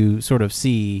exciting to sort of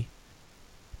see,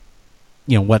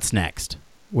 what's next.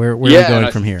 Where are we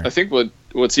going from here? I think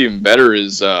what's even better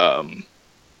is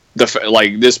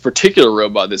this particular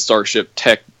robot that Starship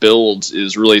Tech builds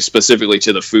is really specifically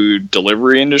to the food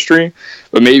delivery industry.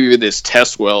 But maybe with this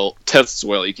test well,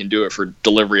 you can do it for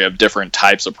delivery of different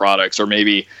types of products, or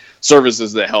maybe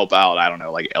services that help out, I don't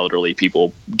know, like elderly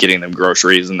people, getting them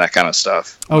groceries and that kind of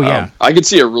stuff. Oh, yeah. I could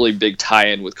see a really big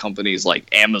tie-in with companies like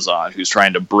Amazon, who's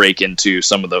trying to break into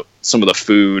some of the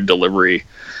food delivery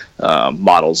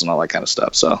models and all that kind of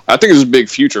stuff. So I think there's a big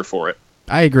future for it.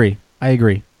 I agree.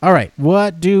 All right,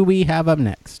 what do we have up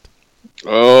next?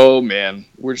 Oh, man.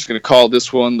 We're just going to call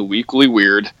this one the Weekly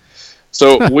Weird.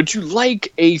 So, would you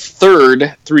like a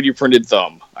third 3D printed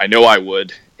thumb? I know I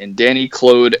would. And Danny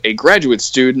Clode, a graduate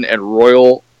student at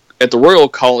the Royal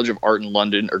College of Art in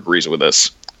London, agrees with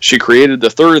us. She created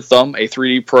the third thumb, a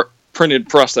 3D printed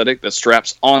prosthetic that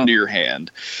straps onto your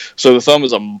hand. So the thumb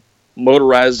is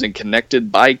motorized and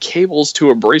connected by cables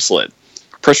to a bracelet.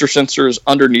 Pressure sensors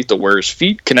underneath the wearer's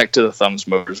feet connect to the thumb's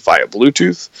motors via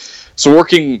Bluetooth. So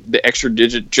working the extra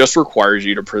digit just requires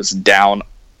you to press down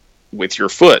with your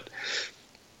foot.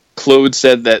 Claude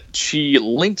said that she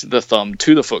linked the thumb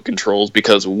to the foot controls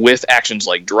because with actions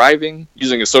like driving,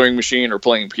 using a sewing machine, or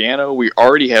playing piano, we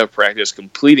already have practice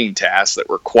completing tasks that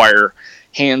require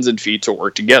hands and feet to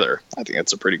work together. I think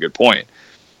that's a pretty good point.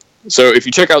 So if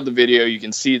you check out the video, you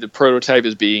can see the prototype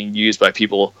is being used by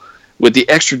people with the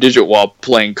extra digit while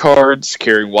playing cards,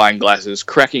 carrying wine glasses,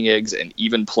 cracking eggs, and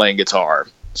even playing guitar.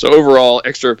 So overall,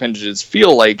 extra appendages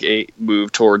feel like a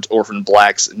move towards Orphan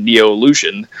Black's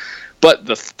Neo-Lucian, but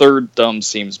the third thumb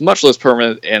seems much less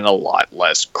permanent and a lot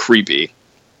less creepy.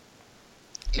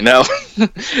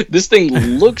 This thing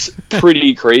looks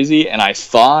pretty crazy, and I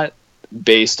thought,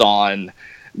 based on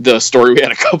the story we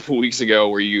had a couple weeks ago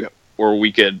where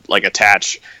we could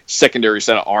attach secondary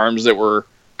set of arms that were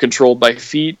controlled by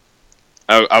feet,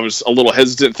 I was a little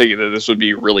hesitant thinking that this would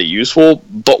be really useful,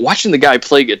 but watching the guy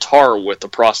play guitar with the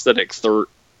prosthetic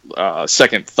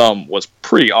second thumb was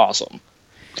pretty awesome.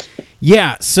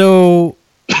 Yeah, so,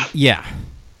 yeah.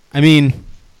 I mean,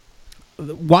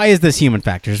 why is this Human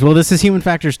Factors? Well, this is Human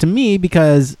Factors to me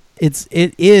because it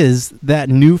is that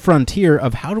new frontier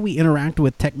of how do we interact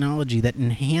with technology that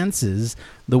enhances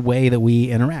the way that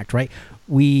we interact, right?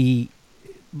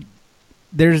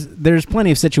 There's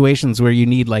plenty of situations where you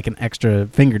need an extra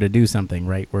finger to do something,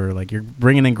 right? Where you're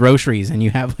bringing in groceries and you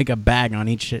have a bag on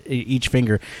each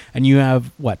finger, and you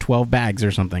have 12 bags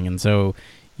or something, and so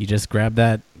you just grab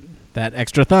that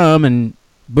extra thumb and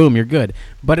boom, you're good.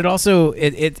 But it also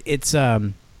it's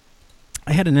I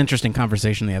had an interesting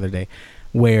conversation the other day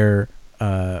where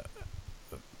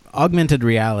augmented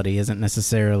reality isn't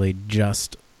necessarily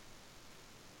just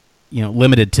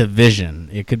limited to vision.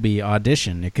 It could be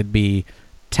audition. It could be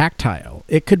tactile.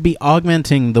 It could be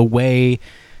augmenting the way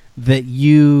that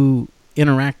you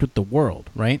interact with the world,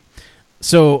 right?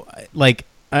 So,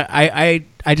 I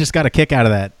just got a kick out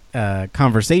of that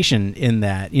conversation in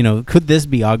that, could this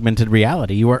be augmented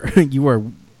reality? You are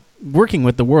working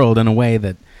with the world in a way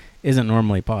that isn't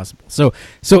normally possible. So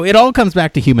it all comes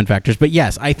back to Human Factors. But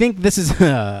yes, I think this is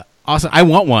awesome. I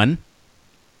want one.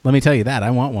 Let me tell you that.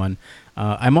 I want one.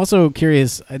 I'm also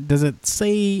curious, does it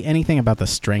say anything about the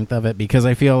strength of it? Because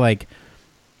I feel like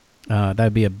that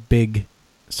would be a big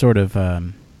sort of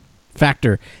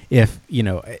factor if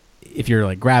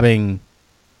you're grabbing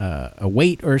a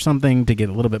weight or something to get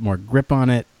a little bit more grip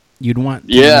on it. You'd want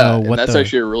to know what that's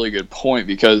actually a really good point,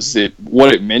 because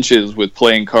what it mentions with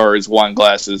playing cards, wine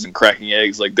glasses, and cracking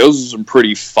eggs, those are some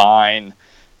pretty fine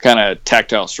kind of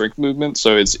tactile strength movements.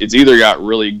 So it's either got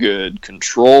really good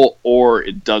control or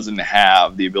it doesn't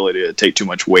have the ability to take too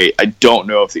much weight. I don't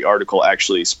know if the article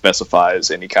actually specifies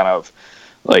any kind of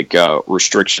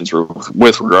restrictions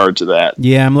with regard to that.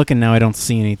 Yeah, I'm looking now. I don't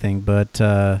see anything, but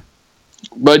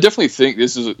I definitely think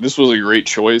this was a great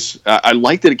choice. I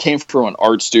like that it came from an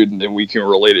art student and we can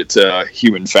relate it to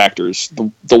Human Factors.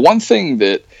 The one thing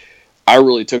that I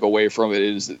really took away from it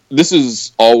is this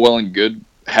is all well and good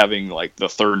having the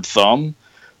third thumb,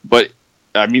 but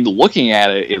I mean, looking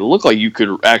at it, it looked like you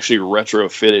could actually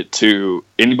retrofit it to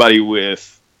anybody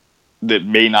that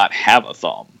may not have a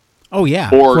thumb. Oh yeah,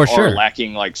 or for sure. Are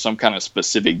lacking some kind of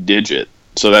specific digit.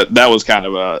 So that was kind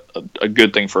of a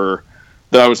good thing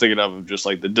that I was thinking of just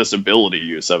the disability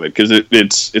use of it, because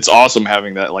it's awesome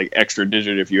having that extra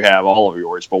digit if you have all of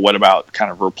yours. But what about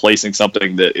kind of replacing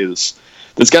something that is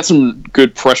that's got some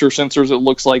good pressure sensors, it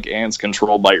looks like, and it's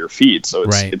controlled by your feet. So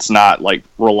it's not like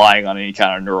relying on any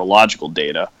kind of neurological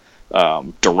data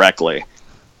directly.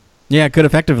 Yeah, it could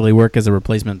effectively work as a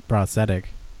replacement prosthetic.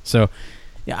 So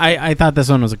yeah, I thought this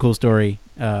one was a cool story,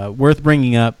 worth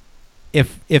bringing up.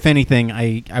 If anything,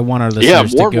 I want our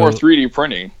listeners to go... and more 3D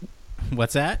printing.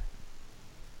 What's that?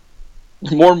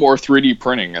 More and more 3D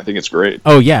printing. I think it's great.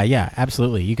 Oh, yeah,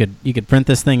 absolutely. You could print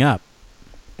this thing up.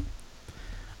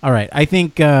 All right, I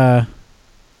think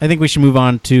we should move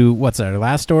on to what's our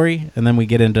last story, and then we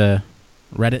get into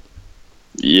Reddit.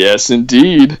 Yes,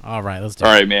 indeed. All right, let's do it.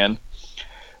 All right, man.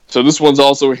 So this one's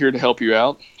also here to help you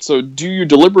out. So do you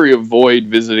deliberately avoid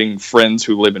visiting friends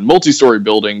who live in multi-story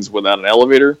buildings without an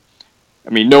elevator? I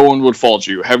mean, no one would fault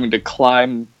you. Having to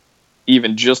climb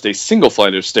even just a single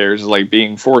flight of stairs is like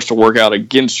being forced to work out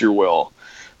against your will.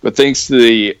 But thanks to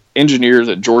the engineers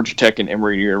at Georgia Tech and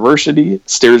Emory University,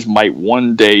 stairs might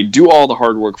one day do all the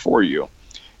hard work for you.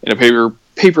 In a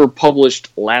paper published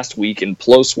last week in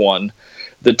PLOS One,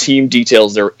 the team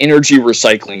details their energy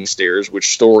recycling stairs,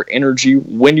 which store energy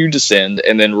when you descend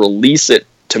and then release it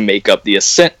to make the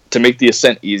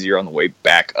ascent easier on the way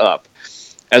back up.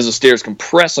 As the stairs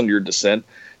compress on your descent,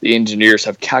 the engineers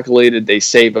have calculated they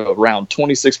save around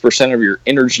 26% of your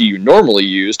energy you normally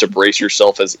use to brace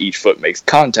yourself as each foot makes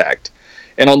contact.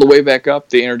 And on the way back up,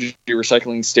 the energy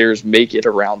recycling stairs make it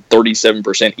around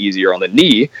 37% easier on the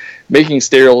knee, making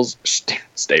stairs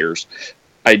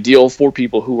ideal for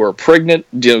people who are pregnant,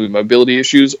 dealing with mobility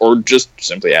issues, or just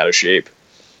simply out of shape.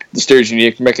 The stairs'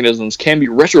 unique mechanisms can be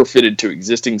retrofitted to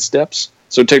existing steps,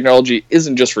 so technology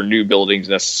isn't just for new buildings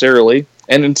necessarily,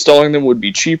 and installing them would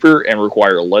be cheaper and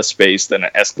require less space than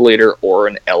an escalator or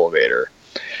an elevator.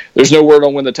 There's no word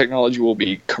on when the technology will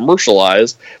be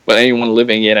commercialized, but anyone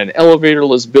living in an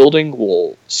elevatorless building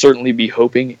will certainly be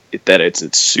hoping that it's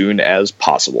as soon as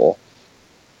possible.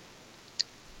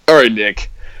 All right, Nick,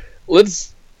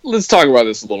 let's talk about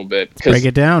this a little bit. Break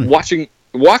it down. Watching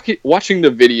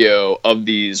the video of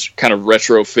these kind of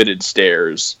retrofitted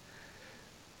stairs,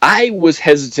 I was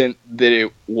hesitant that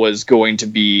it was going to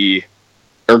be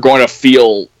or going to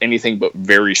feel anything but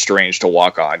very strange to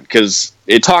walk on, because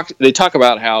they talk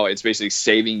about how it's basically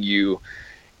saving you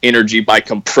energy by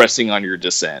compressing on your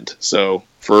descent. So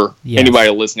for anybody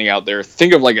listening out there,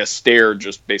 think of like a stair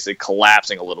just basically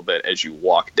collapsing a little bit as you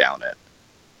walk down it.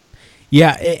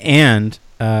 Yeah, and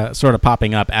sort of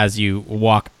popping up as you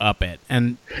walk up it.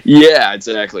 And yeah,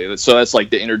 exactly. So that's like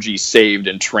the energy saved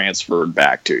and transferred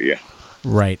back to you.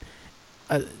 Right.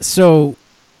 So,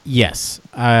 yes,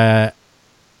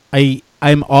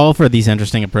 I'm all for these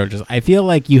interesting approaches. I feel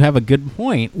like you have a good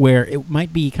point where it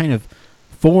might be kind of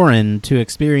foreign to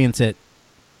experience it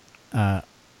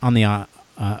on the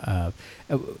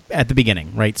at the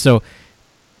beginning, right? So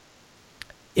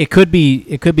it could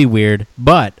be weird,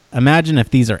 but imagine if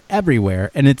these are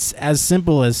everywhere and it's as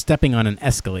simple as stepping on an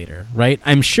escalator, right?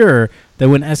 I'm sure that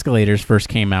when escalators first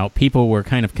came out, people were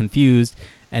kind of confused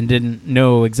and didn't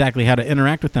know exactly how to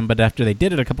interact with them, but after they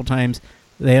did it a couple times,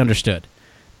 they understood.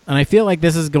 And I feel like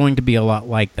this is going to be a lot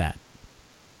like that.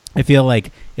 I feel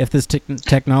like if this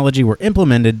technology were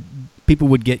implemented, people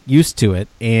would get used to it,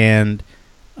 and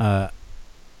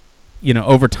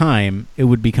over time, it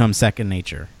would become second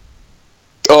nature.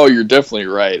 Oh, you're definitely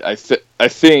right. I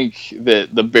think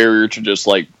that the barrier to just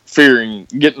like getting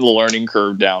the learning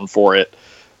curve down for it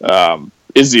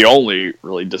is the only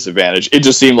really disadvantage. It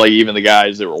just seemed like even the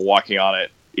guys that were walking on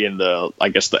it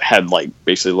that had like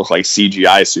basically looked like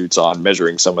CGI suits on,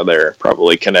 measuring some of their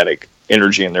probably kinetic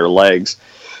energy in their legs.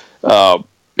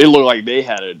 It looked like they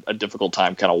had a difficult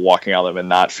time kind of walking on them and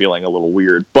not feeling a little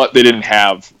weird, but they didn't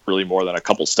have really more than a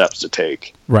couple steps to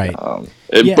take. Right.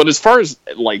 But as far as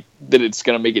like that it's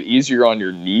going to make it easier on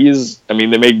your knees, I mean,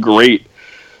 they make great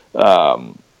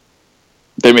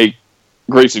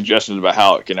suggestions about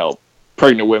how it can help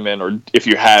pregnant women, or if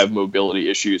you have mobility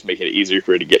issues, making it easier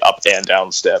for you to get up and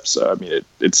down steps. So, I mean,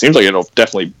 it seems like it'll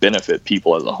definitely benefit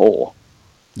people as a whole.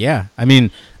 Yeah. I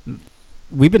mean,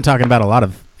 we've been talking about a lot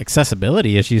of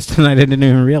accessibility issues tonight. I didn't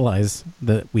even realize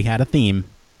that we had a theme.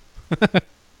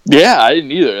 Yeah, I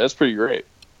didn't either. That's pretty great.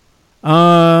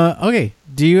 Okay.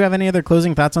 Do you have any other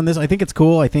closing thoughts on this? I think it's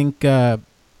cool. I think, I'm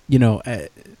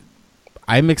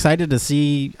excited to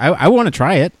see. I want to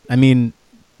try it. I mean,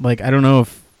 like, I don't know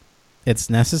if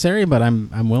it's necessary, but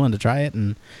I'm willing to try it.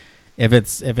 And if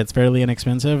it's fairly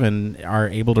inexpensive and are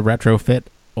able to retrofit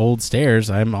old stairs,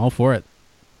 I'm all for it.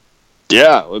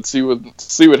 Yeah, let's see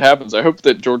what happens. I hope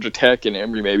that Georgia Tech and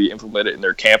Emory maybe implement it in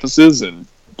their campuses and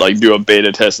like do a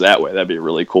beta test that way. That'd be a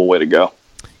really cool way to go.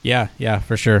 Yeah,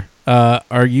 for sure.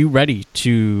 Are you ready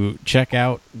to check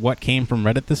out what came from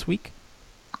Reddit this week?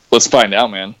 Let's find out,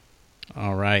 man.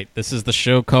 All right. This is the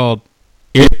show called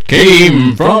It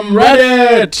Came From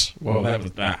Reddit. Whoa, that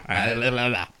was...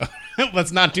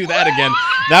 Let's not do that again.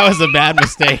 That was a bad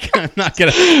mistake. I'm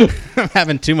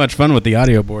having too much fun with the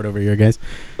audio board over here, guys.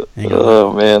 Hang on.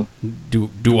 Oh, man.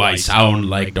 Do I sound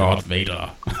like Darth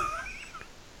Vader?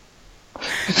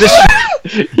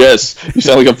 Yes, you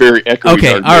sound like a very echoey.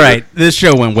 Okay, all right. This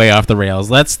show went way off the rails.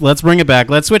 Let's bring it back.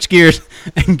 Let's switch gears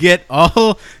and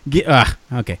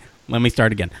okay, let me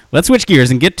start again. Let's switch gears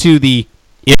and get to the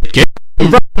It Came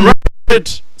From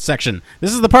Reddit section.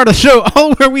 This is the part of the show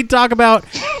where we talk about,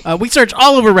 we search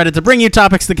all over Reddit to bring you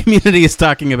topics the community is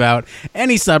talking about.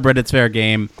 Any subreddit's fair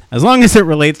game, as long as it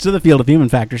relates to the field of human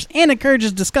factors and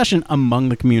encourages discussion among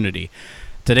the community.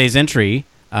 Today's entry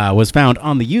was found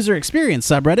on the user experience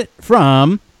subreddit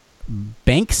from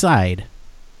Bankside.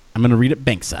 I'm going to read it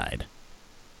Bankside.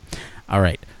 All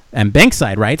right. And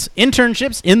Bankside writes,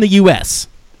 internships in the U.S.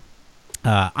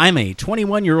 I'm a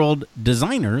 21-year-old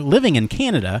designer living in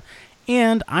Canada,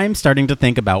 and I'm starting to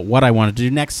think about what I want to do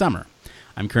next summer.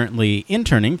 I'm currently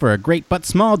interning for a great but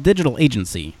small digital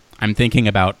agency. I'm thinking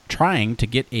about trying to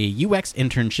get a UX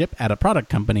internship at a product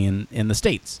company in the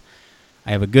States.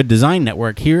 I have a good design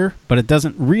network here, but it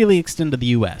doesn't really extend to the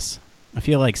U.S. I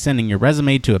feel like sending your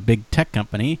resume to a big tech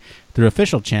company through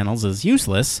official channels is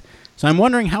useless, so I'm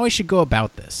wondering how I should go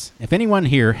about this. If anyone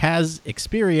here has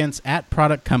experience at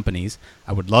product companies,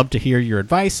 I would love to hear your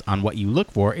advice on what you look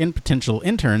for in potential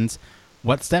interns,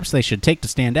 what steps they should take to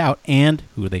stand out, and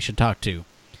who they should talk to.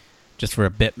 Just for a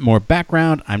bit more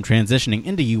background, I'm transitioning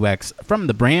into UX from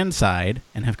the brand side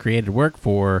and have created work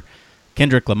for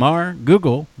Kendrick Lamar,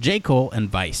 Google, J. Cole, and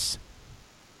Vice.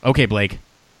 Okay, Blake.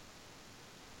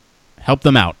 Help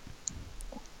them out.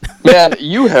 Man,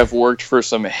 you have worked for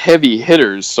some heavy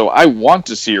hitters, so I want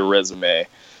to see your resume.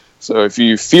 So if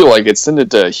you feel like it, send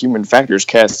it to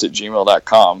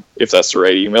humanfactorscast@gmail.com, if that's the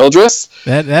right email address.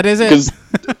 That is it.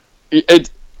 Because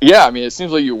yeah, I mean, it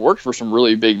seems like you worked for some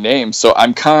really big names, so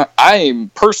I'm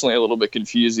personally a little bit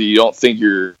confused that you don't think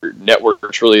your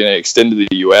network's really going to extend to the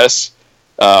U.S.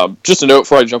 Just a note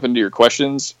before I jump into your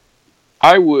questions,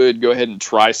 I would go ahead and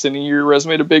try sending your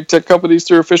resume to big tech companies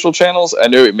through official channels. I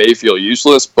know it may feel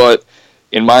useless, but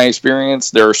in my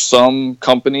experience, there are some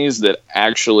companies that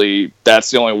actually, that's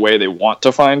the only way they want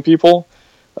to find people.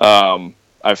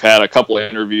 I've had a couple of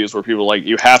interviews where people are like,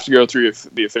 you have to go through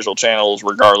the official channels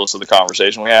regardless of the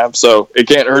conversation we have. So it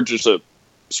can't hurt just to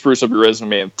spruce up your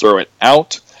resume and throw it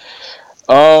out.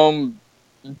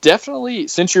 Definitely,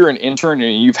 since you're an intern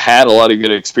and you've had a lot of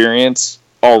good experience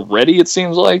already, it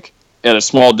seems like, at a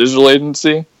small digital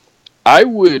agency, I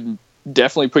would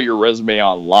definitely put your resume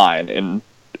online. And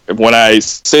when I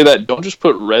say that, don't just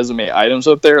put resume items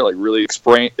up there, like really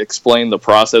explain the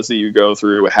process that you go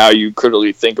through, how you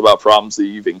critically think about problems that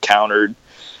you've encountered.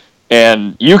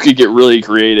 And you could get really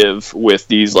creative with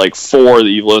these like 4 that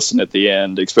you've listed at the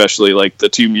end, especially like the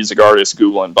 2 music artists,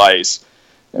 Google and Vice.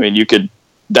 I mean,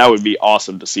 that would be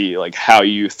awesome to see, like how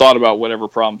you thought about whatever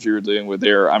problems you were dealing with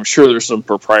there. I'm sure there's some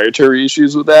proprietary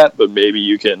issues with that, but maybe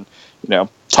you can,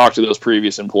 talk to those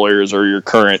previous employers or your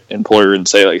current employer and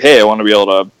say like, hey, I want to be able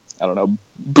to, I don't know,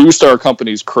 boost our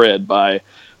company's cred by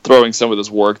throwing some of this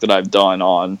work that I've done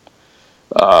on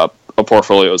a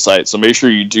portfolio site. So make sure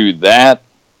you do that.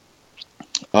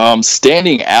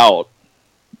 Standing out,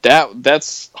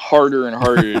 that's harder and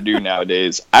harder to do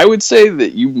nowadays. I would say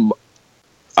that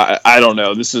I don't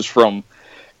know. This is from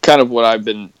kind of what I've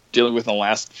been dealing with in the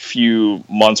last few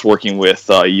months working with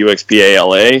UXPA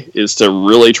LA, is to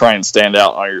really try and stand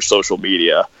out on your social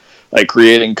media, like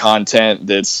creating content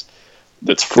that's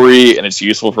free and it's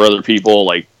useful for other people.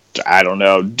 Like, I don't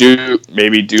know, do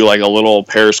like a little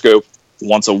Periscope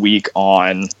once a week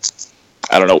on,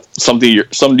 I don't know, some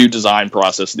new design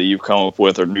process that you've come up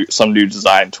with, or some new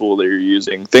design tool that you're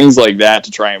using, things like that,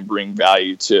 to try and bring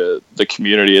value to the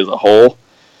community as a whole.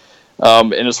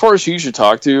 And as far as who you should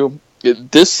talk to,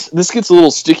 this gets a little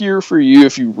stickier for you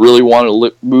if you really want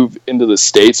to move into the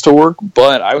States to work.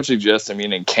 But I would suggest,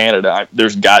 in Canada,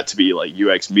 there's got to be like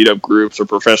UX meetup groups or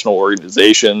professional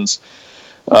organizations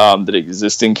that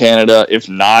exist in Canada. If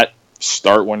not,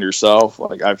 start one yourself.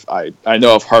 Like I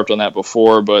know I've harped on that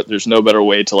before, but there's no better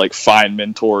way to like find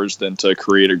mentors than to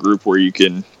create a group where you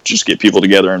can just get people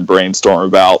together and brainstorm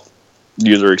about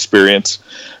user experience.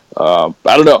 I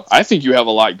don't know. I think you have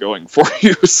a lot going for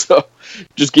you, so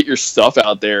just get your stuff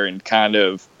out there and kind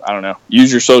of, I don't know,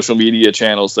 use your social media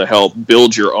channels to help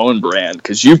build your own brand.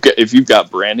 Because if you've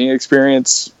got branding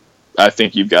experience, I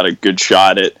think you've got a good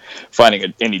shot at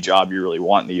finding any job you really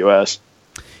want in the U.S.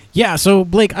 Yeah, so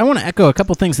Blake, I want to echo a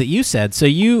couple things that you said. So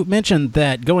you mentioned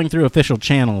that going through official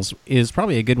channels is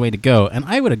probably a good way to go, and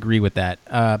I would agree with that.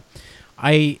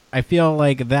 I feel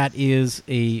like that is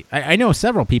I know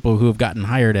several people who have gotten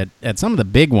hired at some of the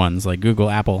big ones like Google,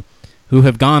 Apple, who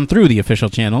have gone through the official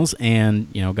channels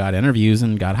and got interviews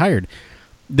and got hired.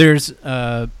 There's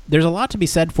a lot to be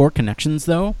said for connections,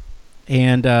 though,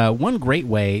 and one great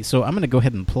way. So I'm going to go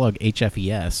ahead and plug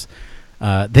HFES.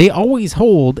 They always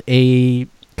hold a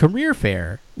career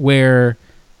fair where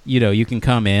you can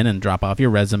come in and drop off your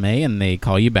resume, and they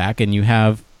call you back, and you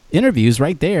have interviews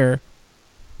right there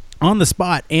on the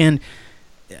spot. And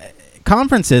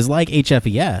conferences like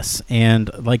HFES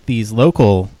and like these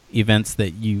local events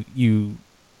that you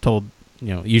told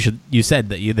you said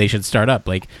that they should start up,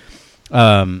 like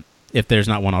if there's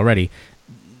not one already.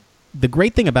 The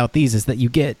great thing about these is that you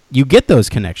get those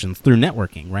connections through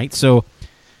networking, right? So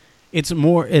it's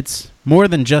more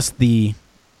than just the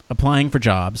applying for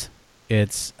jobs.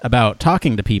 It's about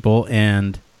talking to people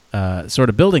and sort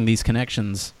of building these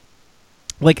connections.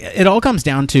 Like, it all comes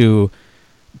down to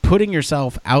putting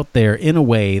yourself out there in a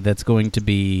way that's going to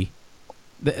be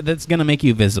that's going to make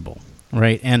you visible,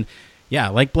 right? And yeah,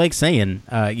 like Blake's saying,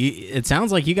 it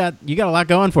sounds like you got a lot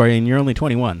going for you, and you're only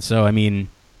 21. So I mean,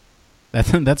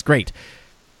 that's great.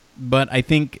 But I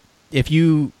think if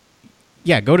you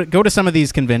go to some of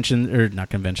these conventions, or not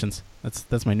conventions.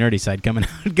 That's my nerdy side coming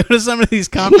out. Go to some of these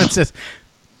conferences.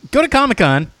 Go to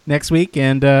Comic-Con next week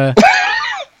and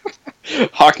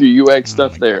hawk your UX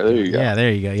stuff there. There you go. Yeah,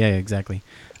 there you go. Yeah, exactly.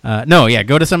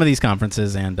 Go to some of these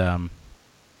conferences and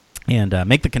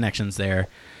make the connections there.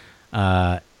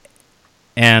 You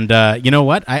know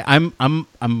what? I'm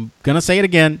gonna say it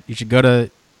again. You should go to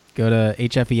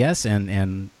HFES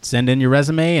and send in your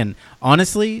resume. And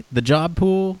honestly, the job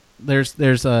pool,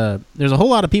 there's a whole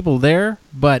lot of people there,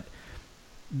 but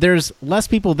there's less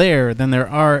people there than there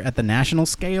are at the national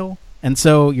scale, and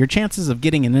so your chances of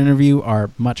getting an interview are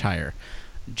much higher.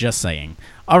 Just saying.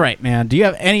 All right, man. Do you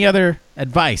have any other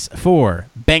advice for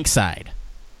Bankside?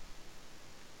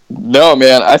 No,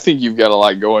 man. I think you've got a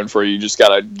lot going for you. You just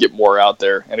got to get more out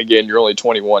there. And again, you're only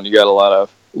 21. You got a lot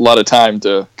of time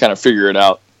to kind of figure it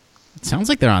out. It sounds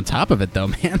like they're on top of it, though,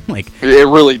 man. Like, it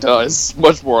really does.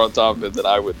 Much more on top of it than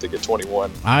I would think at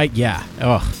 21. Yeah.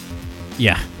 Oh,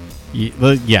 yeah.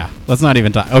 Yeah, let's not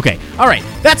even talk. Okay, all right,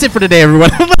 that's it for today, everyone.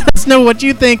 Let us know what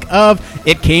you think of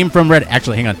It Came From Reddit.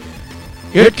 Actually, hang on.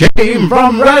 It Came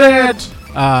From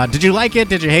Reddit. Did you like it?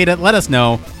 Did you hate it? Let us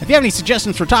know. If you have any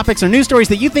suggestions for topics or news stories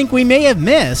that you think we may have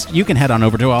missed, you can head on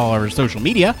over to all our social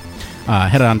media.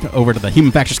 Head on over to the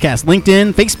Human Factors Cast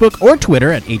LinkedIn, Facebook, or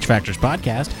Twitter at H Factors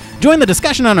Podcast. Join the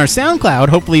discussion on our SoundCloud.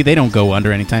 Hopefully they don't go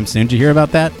under anytime soon. Did you hear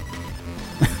about that?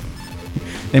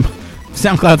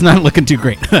 SoundCloud's not looking too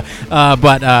great.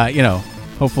 But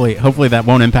hopefully that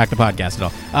won't impact the podcast at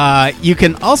all. You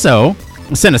can also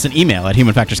send us an email at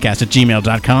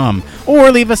humanfactorscast@gmail.com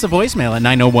or leave us a voicemail at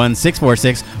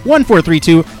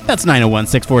 901-646-1432. That's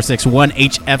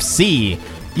 901-646-1HFC.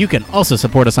 You can also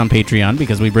support us on Patreon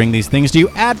because we bring these things to you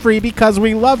ad-free because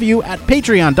we love you at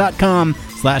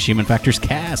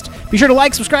patreon.com/humanfactorscast. Be sure to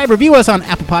like, subscribe, review us on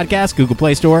Apple Podcasts, Google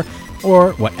Play Store,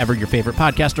 or whatever your favorite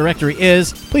podcast directory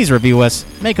is. Please review us.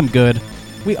 Make them good.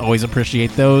 We always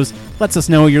appreciate those. Lets us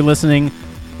know you're listening.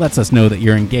 Lets us know that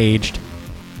you're engaged.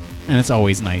 And it's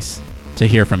always nice to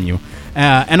hear from you.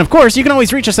 And of course, you can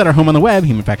always reach us at our home on the web,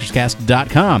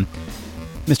 humanfactorscast.com.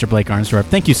 Mr. Blake Arnsdorf,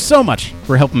 thank you so much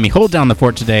for helping me hold down the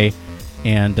fort today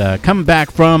and come back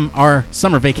from our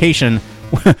summer vacation.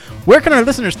 Where can our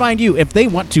listeners find you if they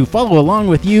want to follow along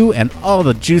with you and all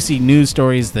the juicy news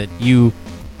stories that you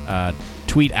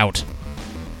tweet out?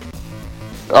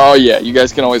 Oh, yeah. You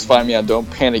guys can always find me on Don't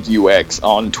Panic UX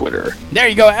on Twitter. There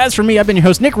you go. As for me, I've been your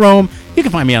host, Nick Rome. You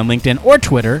can find me on LinkedIn or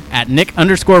Twitter at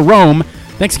Nick_Rome.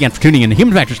 Thanks again for tuning in to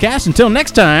Human Factors Cast. Until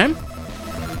next time.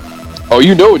 Oh,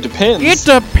 you know it depends. It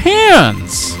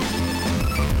depends.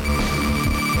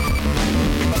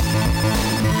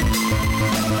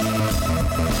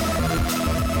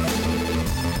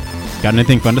 Got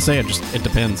anything fun to say? It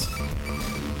depends.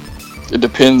 It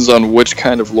depends on which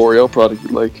kind of L'Oreal product you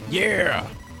like. Yeah.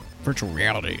 Virtual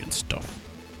reality and stuff.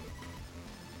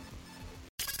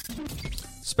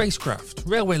 Spacecraft,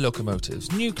 railway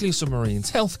locomotives, nuclear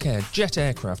submarines, healthcare, jet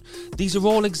aircraft. These are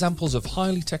all examples of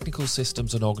highly technical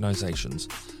systems and organisations,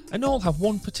 and all have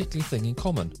one particular thing in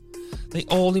common. They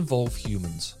all involve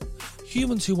humans.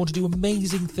 Humans who want to do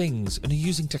amazing things and are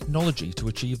using technology to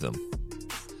achieve them.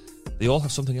 They all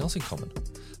have something else in common.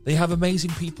 They have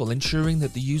amazing people ensuring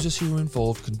that the users who are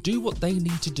involved can do what they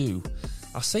need to do,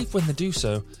 are safe when they do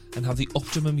so, and have the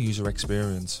optimum user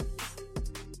experience.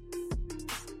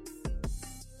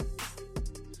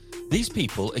 These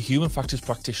people are human factors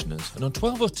practitioners, and on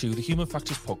 1202, the Human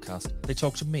Factors podcast, they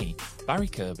talk to me, Barry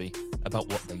Kirby, about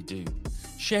what they do,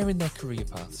 sharing their career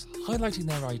paths, highlighting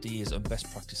their ideas and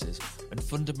best practices, and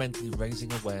fundamentally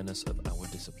raising awareness of our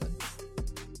discipline.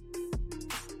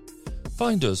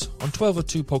 Find us on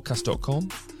 1202podcast.com,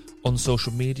 on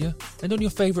social media, and on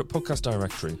your favourite podcast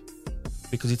directory,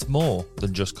 because it's more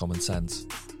than just common sense.